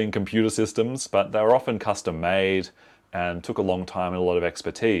interesting computer systems, but they were often custom made and took a long time and a lot of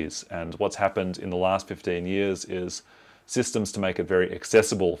expertise. And what's happened in the last 15 years is systems to make it very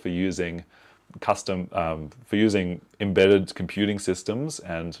accessible for using embedded computing systems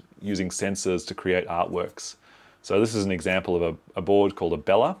and using sensors to create artworks. So this is an example of a board called a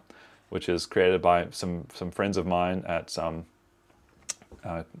Bella, which is created by some friends of mine at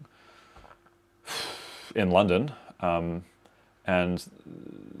in London, and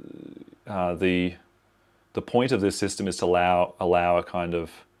the point of this system is to allow a kind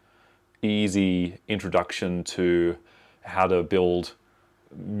of easy introduction to how to build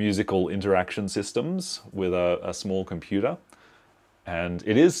musical interaction systems with a small computer. And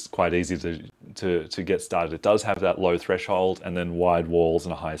it is quite easy to get started. It does have that low threshold and then wide walls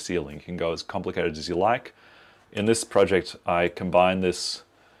and a high ceiling. You can go as complicated as you like. In this project, I combined this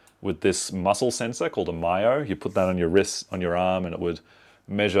with this muscle sensor called a myo. You put that on your wrist, on your arm, and it would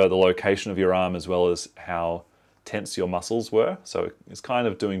measure the location of your arm as well as how tense your muscles were. So it's kind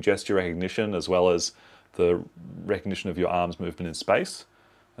of doing gesture recognition as well as the recognition of your arm's movement in space.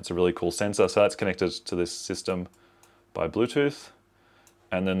 That's a really cool sensor. So that's connected to this system by Bluetooth.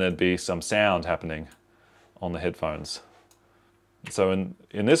 And then there'd be some sound happening on the headphones. So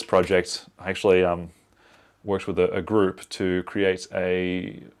in this project, I actually worked with a group to create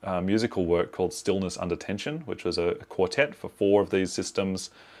a musical work called Stillness Under Tension, which was a quartet for 4 of these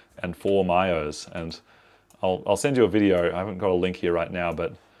systems and 4 myos. And I'll send you a video. I haven't got a link here right now,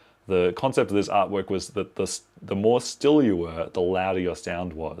 but the concept of this artwork was that the more still you were, the louder your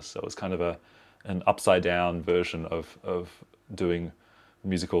sound was. So it was kind of an upside down version of doing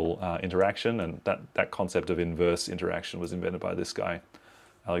musical interaction, and that concept of inverse interaction was invented by this guy,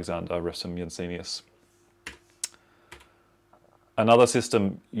 Alexander Resum-Jensenius. Another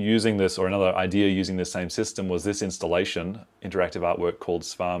system using this, or another idea using this same system, was this installation, interactive artwork called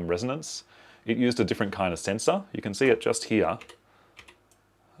Svarm Resonance. It used a different kind of sensor. You can see it just here.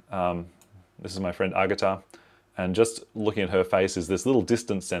 This is my friend Agata, and just looking at her face is this little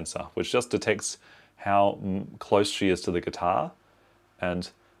distance sensor, which just detects how close she is to the guitar. And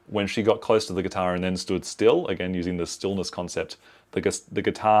when she got close to the guitar and then stood still, again using the stillness concept, the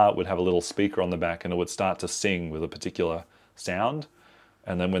guitar would have a little speaker on the back and it would start to sing with a particular sound.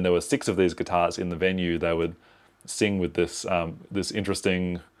 And then when there were 6 of these guitars in the venue, they would sing with this this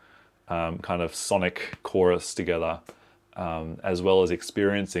interesting kind of sonic chorus together, as well as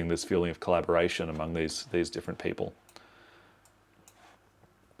experiencing this feeling of collaboration among these different people.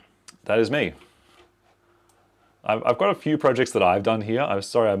 That is me. I've got a few projects that I've done here. I'm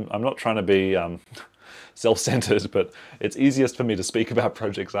sorry, I'm not trying to be self-centered, but it's easiest for me to speak about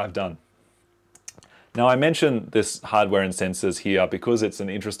projects I've done. Now, I mention this hardware and sensors here because it's an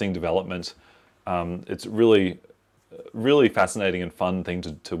interesting development. It's really fascinating and fun thing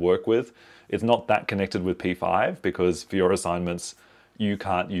to work with. It's not that connected with P5 because for your assignments, you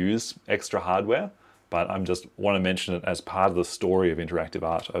can't use extra hardware, but I just want to mention it as part of the story of interactive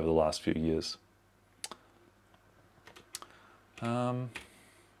art over the last few years.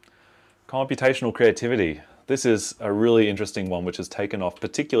 Computational creativity. This is a really interesting one which has taken off,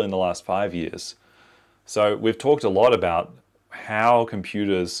 particularly in the last 5 years. So we've talked a lot about how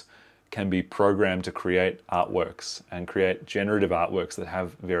computers can be programmed to create artworks and create generative artworks that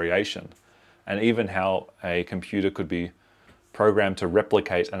have variation, and even how a computer could be programmed to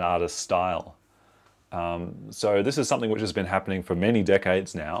replicate an artist's style. So this is something which has been happening for many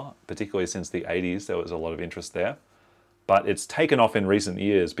decades now, particularly since the 80s. There was a lot of interest there. But it's taken off in recent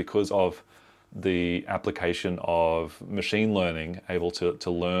years because of the application of machine learning, able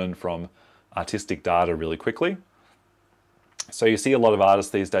to learn from artistic data really quickly. So you see a lot of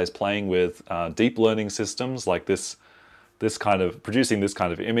artists these days playing with deep learning systems like this kind of, producing this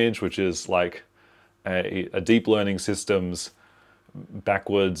kind of image, which is like a deep learning system's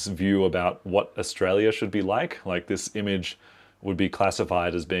backwards view about what Australia should be like. Like this image would be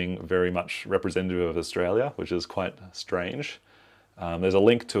classified as being very much representative of Australia, which is quite strange. There's a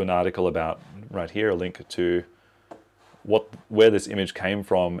link to an article about, right here, a link to where this image came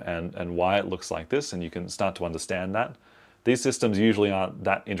from and why it looks like this, and you can start to understand that. These systems usually aren't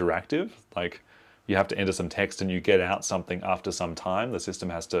that interactive. Like you have to enter some text and you get out something after some time. The system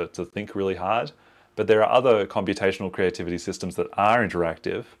has to think really hard. But there are other computational creativity systems that are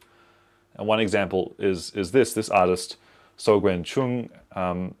interactive. And one example is this artist, So-Gwen Chung,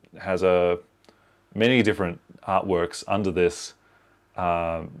 has many different artworks under this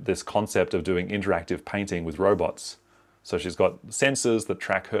concept of doing interactive painting with robots. So she's got sensors that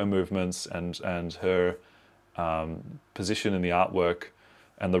track her movements and her position in the artwork,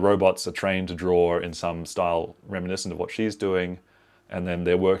 and the robots are trained to draw in some style reminiscent of what she's doing, and then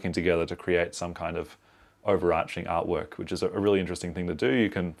they're working together to create some kind of overarching artwork, which is a really interesting thing to do. You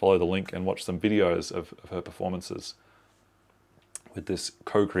can follow the link and watch some videos of her performances with this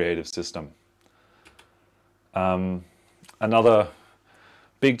co-creative system. Another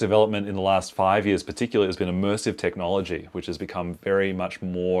big development in the last 5 years particularly has been immersive technology, which has become very much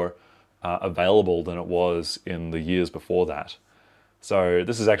more available than it was in the years before that. So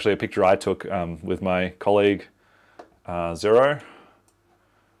this is actually a picture I took with my colleague Zero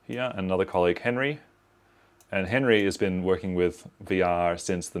here, and another colleague Henry. And Henry has been working with VR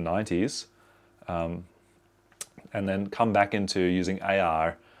since the 90s, and then come back into using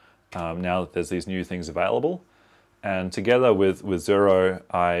AR now that there's these new things available. And together with Zero,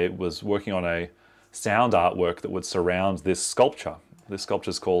 I was working on a sound artwork that would surround this sculpture. This sculpture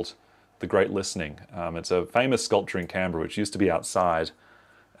is called The Great Listening. It's a famous sculpture in Canberra, which used to be outside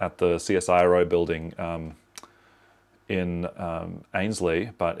at the CSIRO building in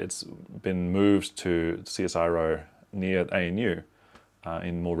Ainslie, but it's been moved to CSIRO near ANU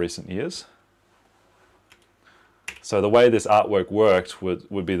in more recent years. So the way this artwork worked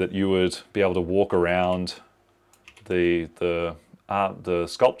would be that you would be able to walk around the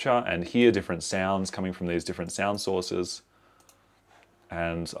sculpture and hear different sounds coming from these different sound sources.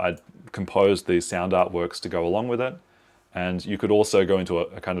 And I composed these sound artworks to go along with it. And you could also go into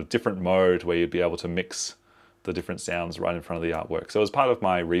a kind of different mode where you'd be able to mix the different sounds right in front of the artwork. So as part of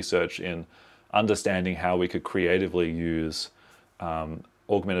my research in understanding how we could creatively use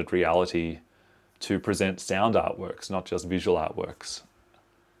augmented reality to present sound artworks, not just visual artworks.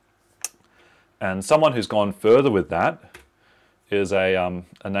 And someone who's gone further with that is a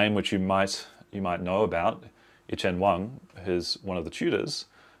name which you might know about, Yichen Wang, who's one of the tutors,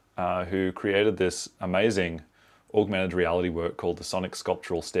 who created this amazing augmented reality work called the Sonic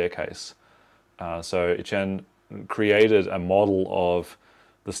Sculptural Staircase. So Yichen created a model of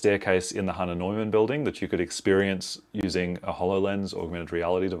the staircase in the Hanna Neumann building that you could experience using a HoloLens augmented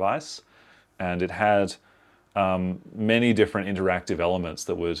reality device. And it had many different interactive elements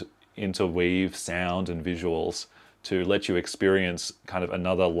that would interweave sound and visuals to let you experience kind of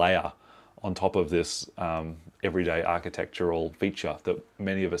another layer on top of this everyday architectural feature that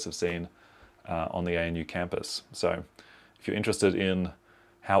many of us have seen on the ANU campus. So if you're interested in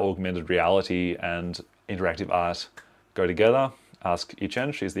how augmented reality and interactive art go together, ask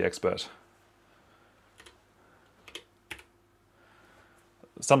Yichen, she's the expert.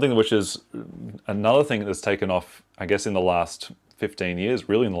 Something which is another thing that's taken off, I guess, in the last 15 years,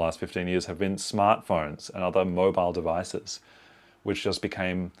 really in the last 15 years, have been smartphones and other mobile devices, which just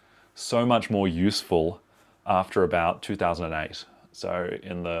became so much more useful after about 2008. So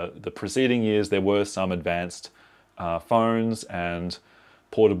in the preceding years, there were some advanced phones and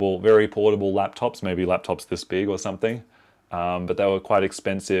very portable laptops, maybe laptops this big or something, but they were quite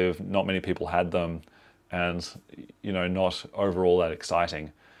expensive. Not many people had them, and not overall that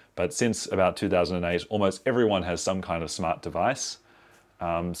exciting. But since about 2008, almost everyone has some kind of smart device.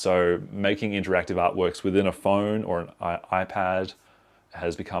 So making interactive artworks within a phone or an iPad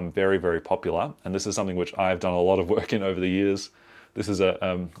has become very, very popular. And this is something which I've done a lot of work in over the years. This is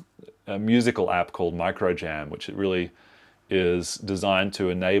a musical app called Microjam, which it really is designed to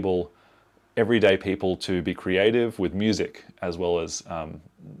enable everyday people to be creative with music, as well as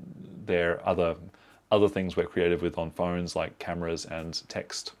their other things we're creative with on phones, like cameras and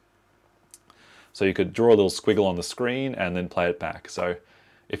text. So you could draw a little squiggle on the screen and then play it back. So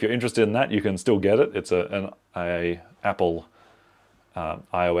if you're interested in that, you can still get it. It's an Apple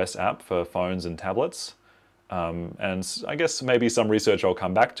iOS app for phones and tablets. And I guess maybe some research I'll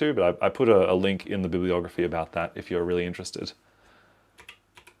come back to, but I put a link in the bibliography about that if you're really interested.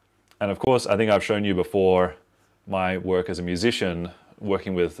 And of course, I think I've shown you before my work as a musician,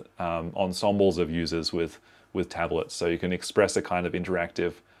 working with ensembles of users with tablets. So you can express a kind of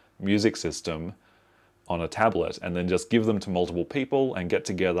interactive music system on a tablet and then just give them to multiple people and get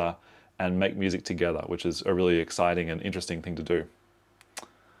together and make music together, which is a really exciting and interesting thing to do.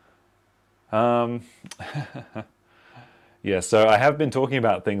 Yeah, so I have been talking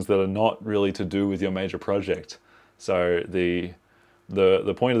about things that are not really to do with your major project. So the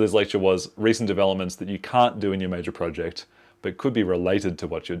point of this lecture was recent developments that you can't do in your major project, but could be related to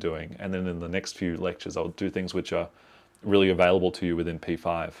what you're doing. And then in the next few lectures, I'll do things which are really available to you within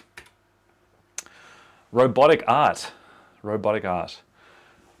P5. Robotic art.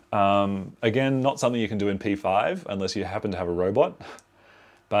 Again, not something you can do in P5 unless you happen to have a robot,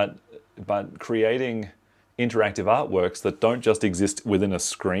 but creating interactive artworks that don't just exist within a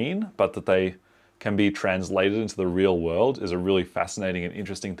screen, but that they can be translated into the real world is a really fascinating and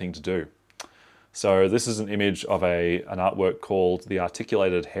interesting thing to do. So this is an image of an artwork called The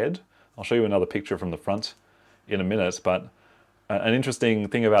Articulated Head. I'll show you another picture from the front in a minute, but an interesting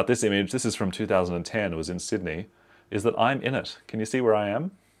thing about this image, this is from 2010, it was in Sydney, is that I'm in it. Can you see where I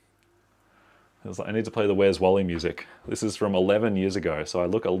am? I need to play the Where's Wally music. This is from 11 years ago, so I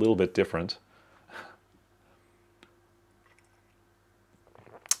look a little bit different.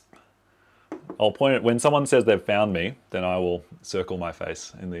 I'll point it when someone says they've found me, then I will circle my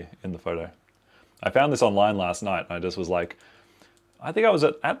face in the photo. I found this online last night and I just was like, I think I was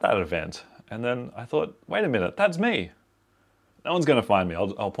at that event. And then I thought, wait a minute, that's me. No one's going to find me.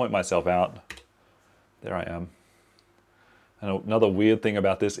 I'll point myself out. There I am. And another weird thing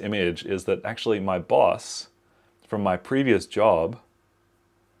about this image is that actually my boss from my previous job,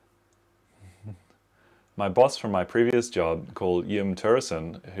 called Jim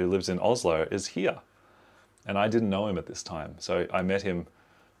Turrison, who lives in Oslo, is here. And I didn't know him at this time. So I met him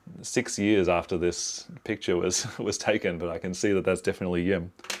 6 years after this picture was taken, but I can see that that's definitely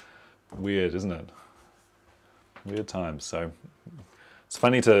Jim. Weird, isn't it? Weird times. So it's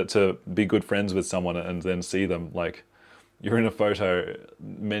funny to be good friends with someone and then see them like you're in a photo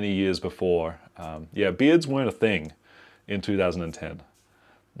many years before. Yeah, beards weren't a thing in 2010.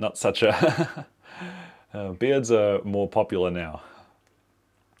 Not such a... beards are more popular now.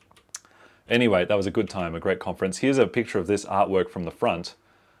 Anyway, that was a good time, a great conference. Here's a picture of this artwork from the front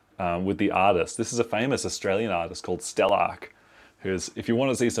with the artist. This is a famous Australian artist called Stellark, who's, if you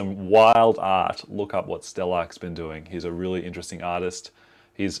want to see some wild art, look up what Stellark's been doing. He's a really interesting artist.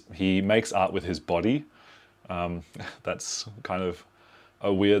 He makes art with his body. That's kind of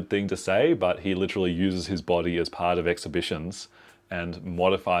a weird thing to say, but he literally uses his body as part of exhibitions and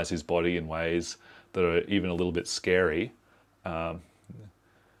modifies his body in ways that are even a little bit scary.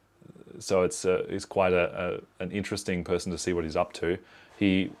 So he's quite an interesting person to see what he's up to.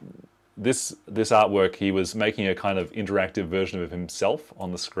 This artwork, he was making a kind of interactive version of himself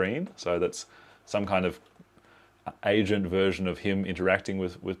on the screen. So that's some kind of agent version of him interacting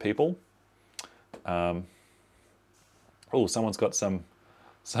with people. Oh, someone's got some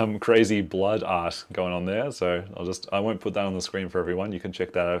crazy blood art going on there. So I won't put that on the screen for everyone. You can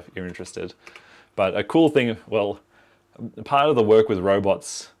check that out if you're interested. But a cool thing, well, part of the work with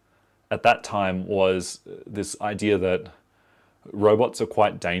robots at that time was this idea that robots are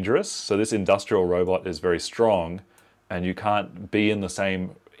quite dangerous. So this industrial robot is very strong and you can't be in the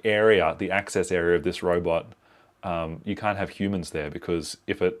same area, the access area of this robot. You can't have humans there because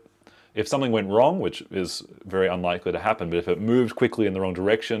if something went wrong, which is very unlikely to happen, but if it moved quickly in the wrong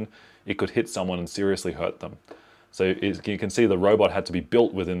direction, it could hit someone and seriously hurt them. So you can see the robot had to be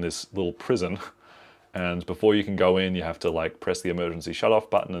built within this little prison. And before you can go in, you have to like press the emergency shut-off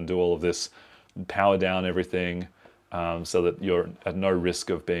button and do all of this, power down everything, so that you're at no risk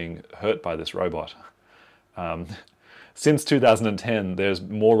of being hurt by this robot. Since 2010, there's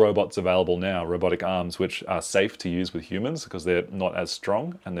more robots available now, robotic arms, which are safe to use with humans because they're not as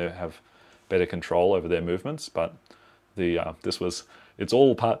strong and they have better control over their movements. But it's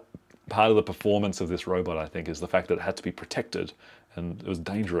all part of the performance of this robot, I think, is the fact that it had to be protected and it was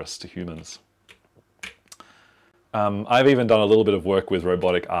dangerous to humans. I've even done a little bit of work with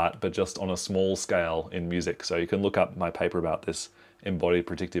robotic art, but just on a small scale in music. So you can look up my paper about this embodied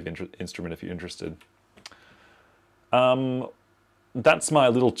predictive instrument if you're interested. That's my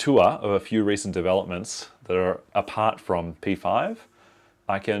little tour of a few recent developments that are apart from P5.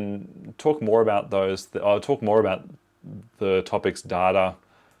 I can talk more about those. I'll talk more about the topics data,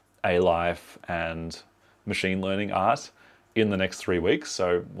 A-Life, and machine learning art in the next 3 weeks.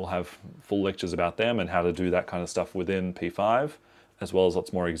 So we'll have full lectures about them and how to do that kind of stuff within P5, as well as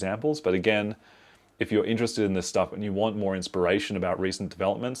lots more examples. But again, if you're interested in this stuff and you want more inspiration about recent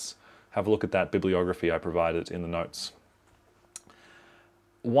developments, have a look at that bibliography I provided in the notes.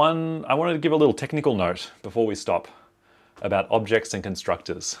 I wanted to give a little technical note before we stop about objects and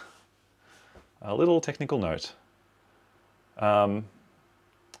constructors. A little technical note.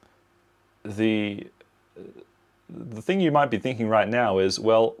 The thing you might be thinking right now is,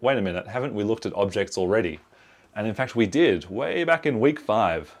 well, wait a minute, haven't we looked at objects already? And in fact, we did way back in week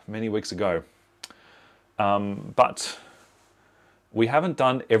 5, many weeks ago. But we haven't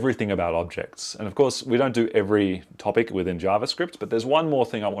done everything about objects. And of course, we don't do every topic within JavaScript, but there's one more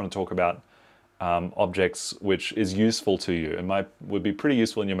thing I want to talk about, objects, which is useful to you and would be pretty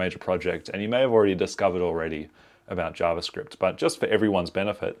useful in your major project. And you may have already discovered already about JavaScript, but just for everyone's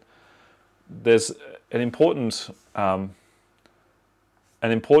benefit, there's an important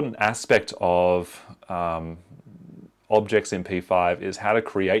aspect of objects in P5 is how to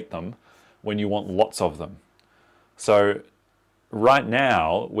create them when you want lots of them. So right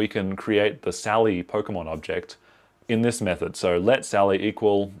now we can create the Sally Pokemon object in this method. So let Sally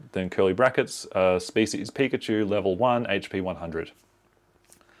equal, then curly brackets, species Pikachu, level 1, HP 100.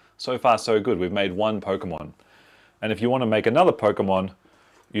 So far so good, we've made one Pokemon. And if you want to make another Pokemon,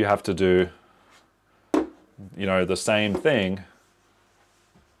 you have to do the same thing,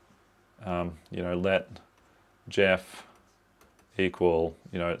 let Jeff equal,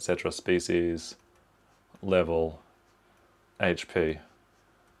 etc. species, level, HP,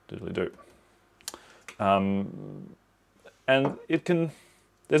 doodly-doo. And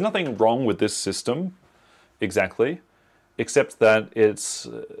there's nothing wrong with this system exactly, except that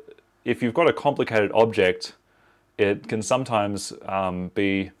if you've got a complicated object, it can sometimes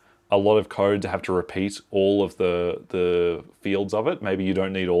be a lot of code to have to repeat all of the fields of it. Maybe you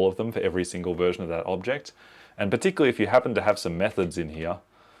don't need all of them for every single version of that object. And particularly if you happen to have some methods in here,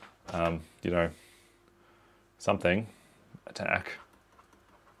 something, attack,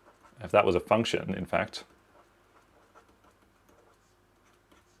 if that was a function, in fact,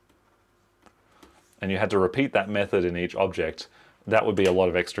 and you had to repeat that method in each object, that would be a lot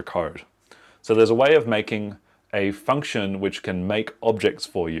of extra code. So there's a way of making a function which can make objects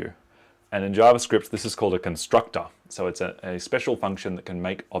for you. And in JavaScript, this is called a constructor. So it's a special function that can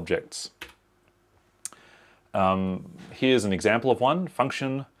make objects. Here's an example of one,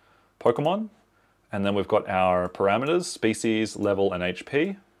 function Pokemon. And then we've got our parameters, species, level, and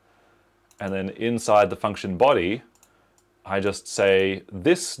HP. And then inside the function body, I just say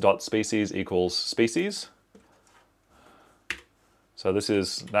this.species equals species. So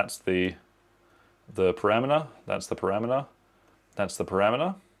that's the parameter, that's the parameter, that's the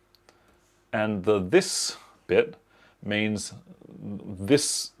parameter. And the this bit means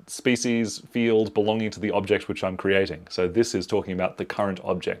this species field belonging to the object which I'm creating. So this is talking about the current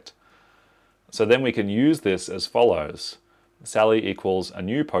object. So then we can use this as follows. Sally equals a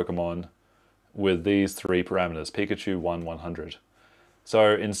new Pokemon with these three parameters, Pikachu 1, 100.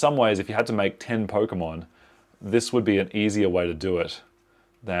 So in some ways, if you had to make 10 Pokemon, this would be an easier way to do it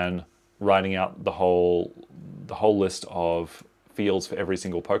than writing out the whole list of fields for every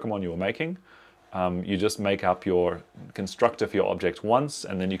single Pokemon you were making. You just make up your constructor for your object once,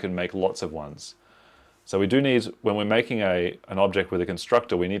 and then you can make lots of ones. So we do need, when we're making an object with a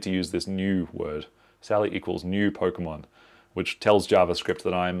constructor, we need to use this new word. Sally equals new Pokemon, which tells JavaScript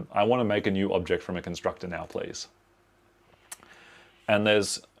that I want to make a new object from a constructor now, please. And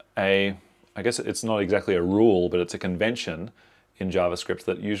there's I guess it's not exactly a rule, but it's a convention in JavaScript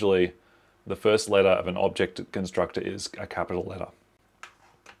that usually the first letter of an object constructor is a capital letter.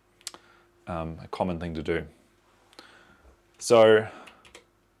 A common thing to do. So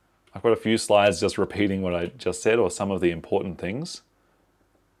I've got a few slides just repeating what I just said, or some of the important things.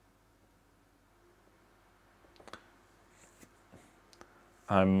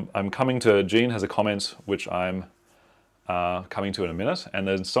 I'm coming to, Gene has a comment which I'm coming to in a minute, and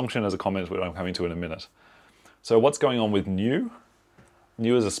then Songshin has a comment which I'm coming to in a minute. So what's going on with new?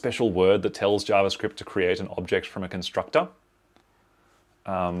 New is a special word that tells JavaScript to create an object from a constructor.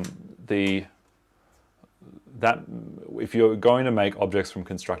 If you're going to make objects from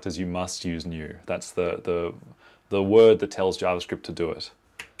constructors, you must use new. That's the word that tells JavaScript to do it.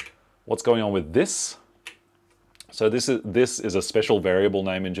 What's going on with this? So this is a special variable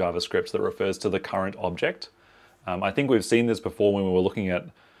name in JavaScript that refers to the current object. I think we've seen this before when we were looking at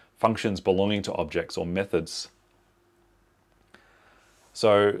functions belonging to objects or methods.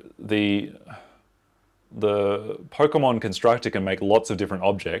 So the Pokemon constructor can make lots of different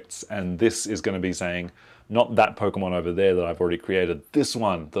objects, and this is going to be saying, not that Pokemon over there that I've already created, this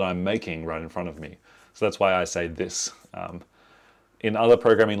one that I'm making right in front of me. So that's why I say this. In other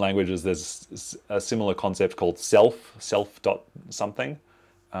programming languages, there's a similar concept called self.something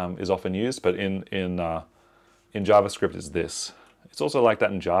is often used, but in JavaScript it's this. It's also like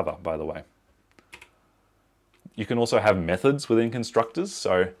that in Java, by the way. You can also have methods within constructors.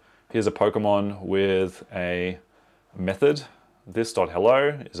 So here's a Pokemon with a method.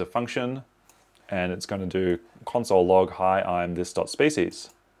 This.hello is a function, and it's going to do console log, hi, I'm this.species.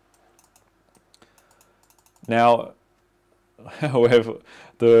 Now, however,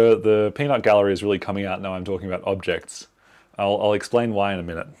 the peanut gallery is really coming out now I'm talking about objects. I'll explain why in a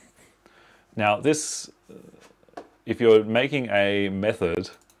minute. Now this, if you're making a method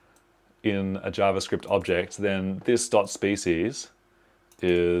in a JavaScript object, then this.species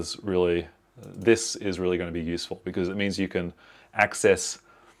is really going to be useful because it means you can access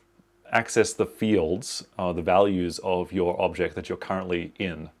the fields, the values of your object that you're currently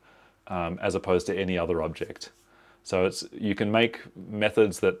in, as opposed to any other object. So you can make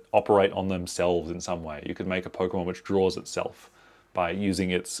methods that operate on themselves in some way. You could make a Pokemon which draws itself by using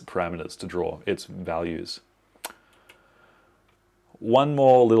its parameters to draw its values. One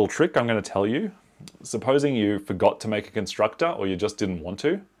more little trick I'm going to tell you. Supposing you forgot to make a constructor or you just didn't want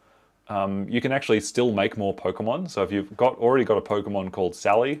to, you can actually still make more Pokemon. So if you've already got a Pokemon called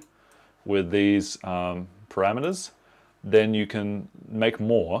Sally with these parameters, then you can make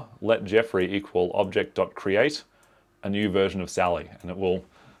more. Let Jeffrey equal object.create a new version of Sally, and it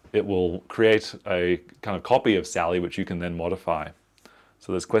will create a kind of copy of Sally which you can then modify.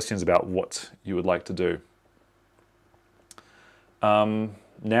 So there's questions about what you would like to do.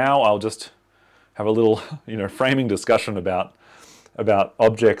 Now I'll just have a little framing discussion about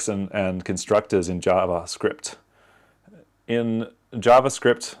objects and constructors in JavaScript. In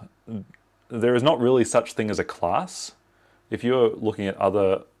JavaScript, there is not really such thing as a class. If you're looking at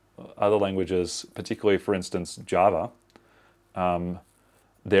other languages, particularly for instance Java,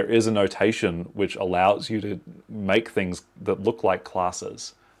 there is a notation which allows you to make things that look like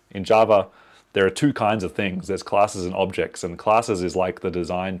classes. In Java, there are two kinds of things. There's classes and objects, and classes is like the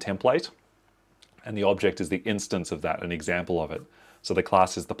design template, and the object is the instance of that, an example of it. So the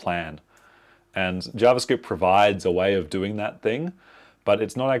class is the plan. And JavaScript provides a way of doing that thing, but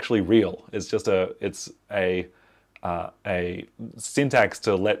it's not actually real. It's just a syntax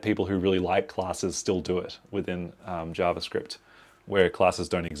to let people who really like classes still do it within JavaScript, where classes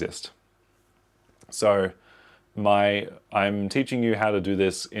don't exist. So I'm teaching you how to do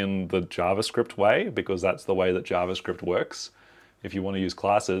this in the JavaScript way, because that's the way that JavaScript works. If you want to use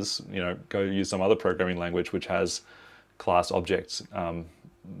classes, go use some other programming language which has class objects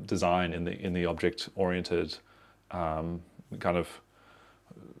design in the object-oriented kind of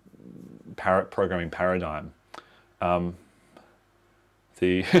programming paradigm. I'm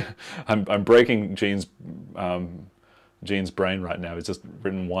breaking Gene's brain right now. He's just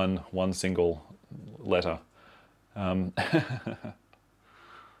written one single letter. I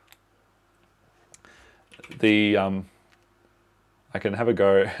can have a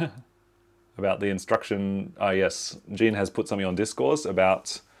go about the instruction. Yes, Gene has put something on Discourse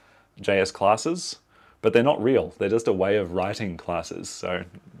about JS classes, but they're not real. They're just a way of writing classes. So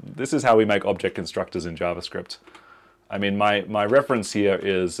this is how we make object constructors in JavaScript. I mean, my reference here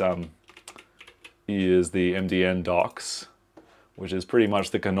is the MDN docs, which is pretty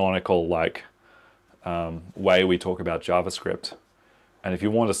much the canonical way we talk about JavaScript. And if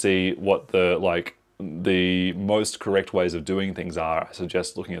you want to see what the most correct ways of doing things are, I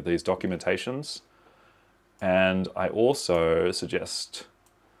suggest looking at these documentations. And I also suggest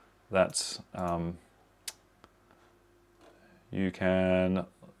that you can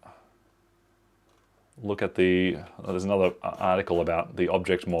look at there's another article about the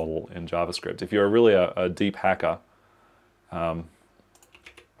object model in JavaScript. If you're really a deep hacker,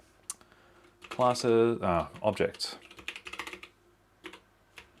 classes, object.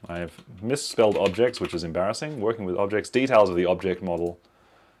 I have misspelled objects, which is embarrassing. Working with objects, details of the object model.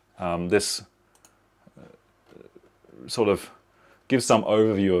 This sort of gives some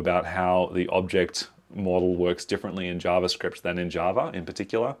overview about how the object model works differently in JavaScript than in Java in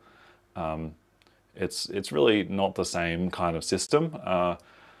particular. It's really not the same kind of system,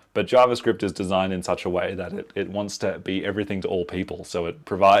 but JavaScript is designed in such a way that it wants to be everything to all people. So it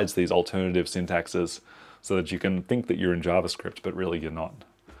provides these alternative syntaxes so that you can think that you're in JavaScript, but really you're not.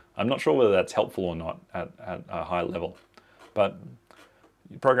 I'm not sure whether that's helpful or not at a high level, but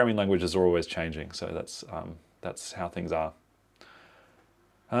programming languages are always changing, so that's how things are.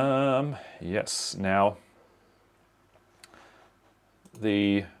 Yes, now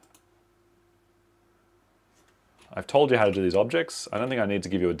I've told you how to do these objects. I don't think I need to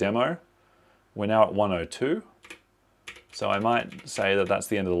give you a demo. We're now at 102, so I might say that that's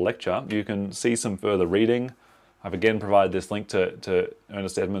the end of the lecture. You can see some further reading. I've again provided this link to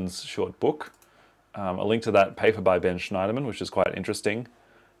Ernest Edmonds' short book, a link to that paper by Ben Schneiderman, which is quite interesting,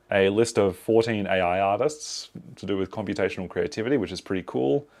 a list of 14 AI artists to do with computational creativity, which is pretty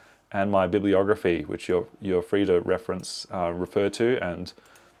cool, and my bibliography, which you're free to refer to and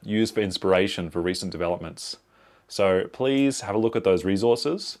use for inspiration for recent developments. So please have a look at those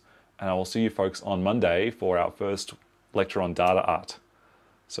resources, and I will see you folks on Monday for our first lecture on data art.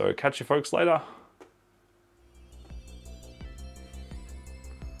 So catch you folks later.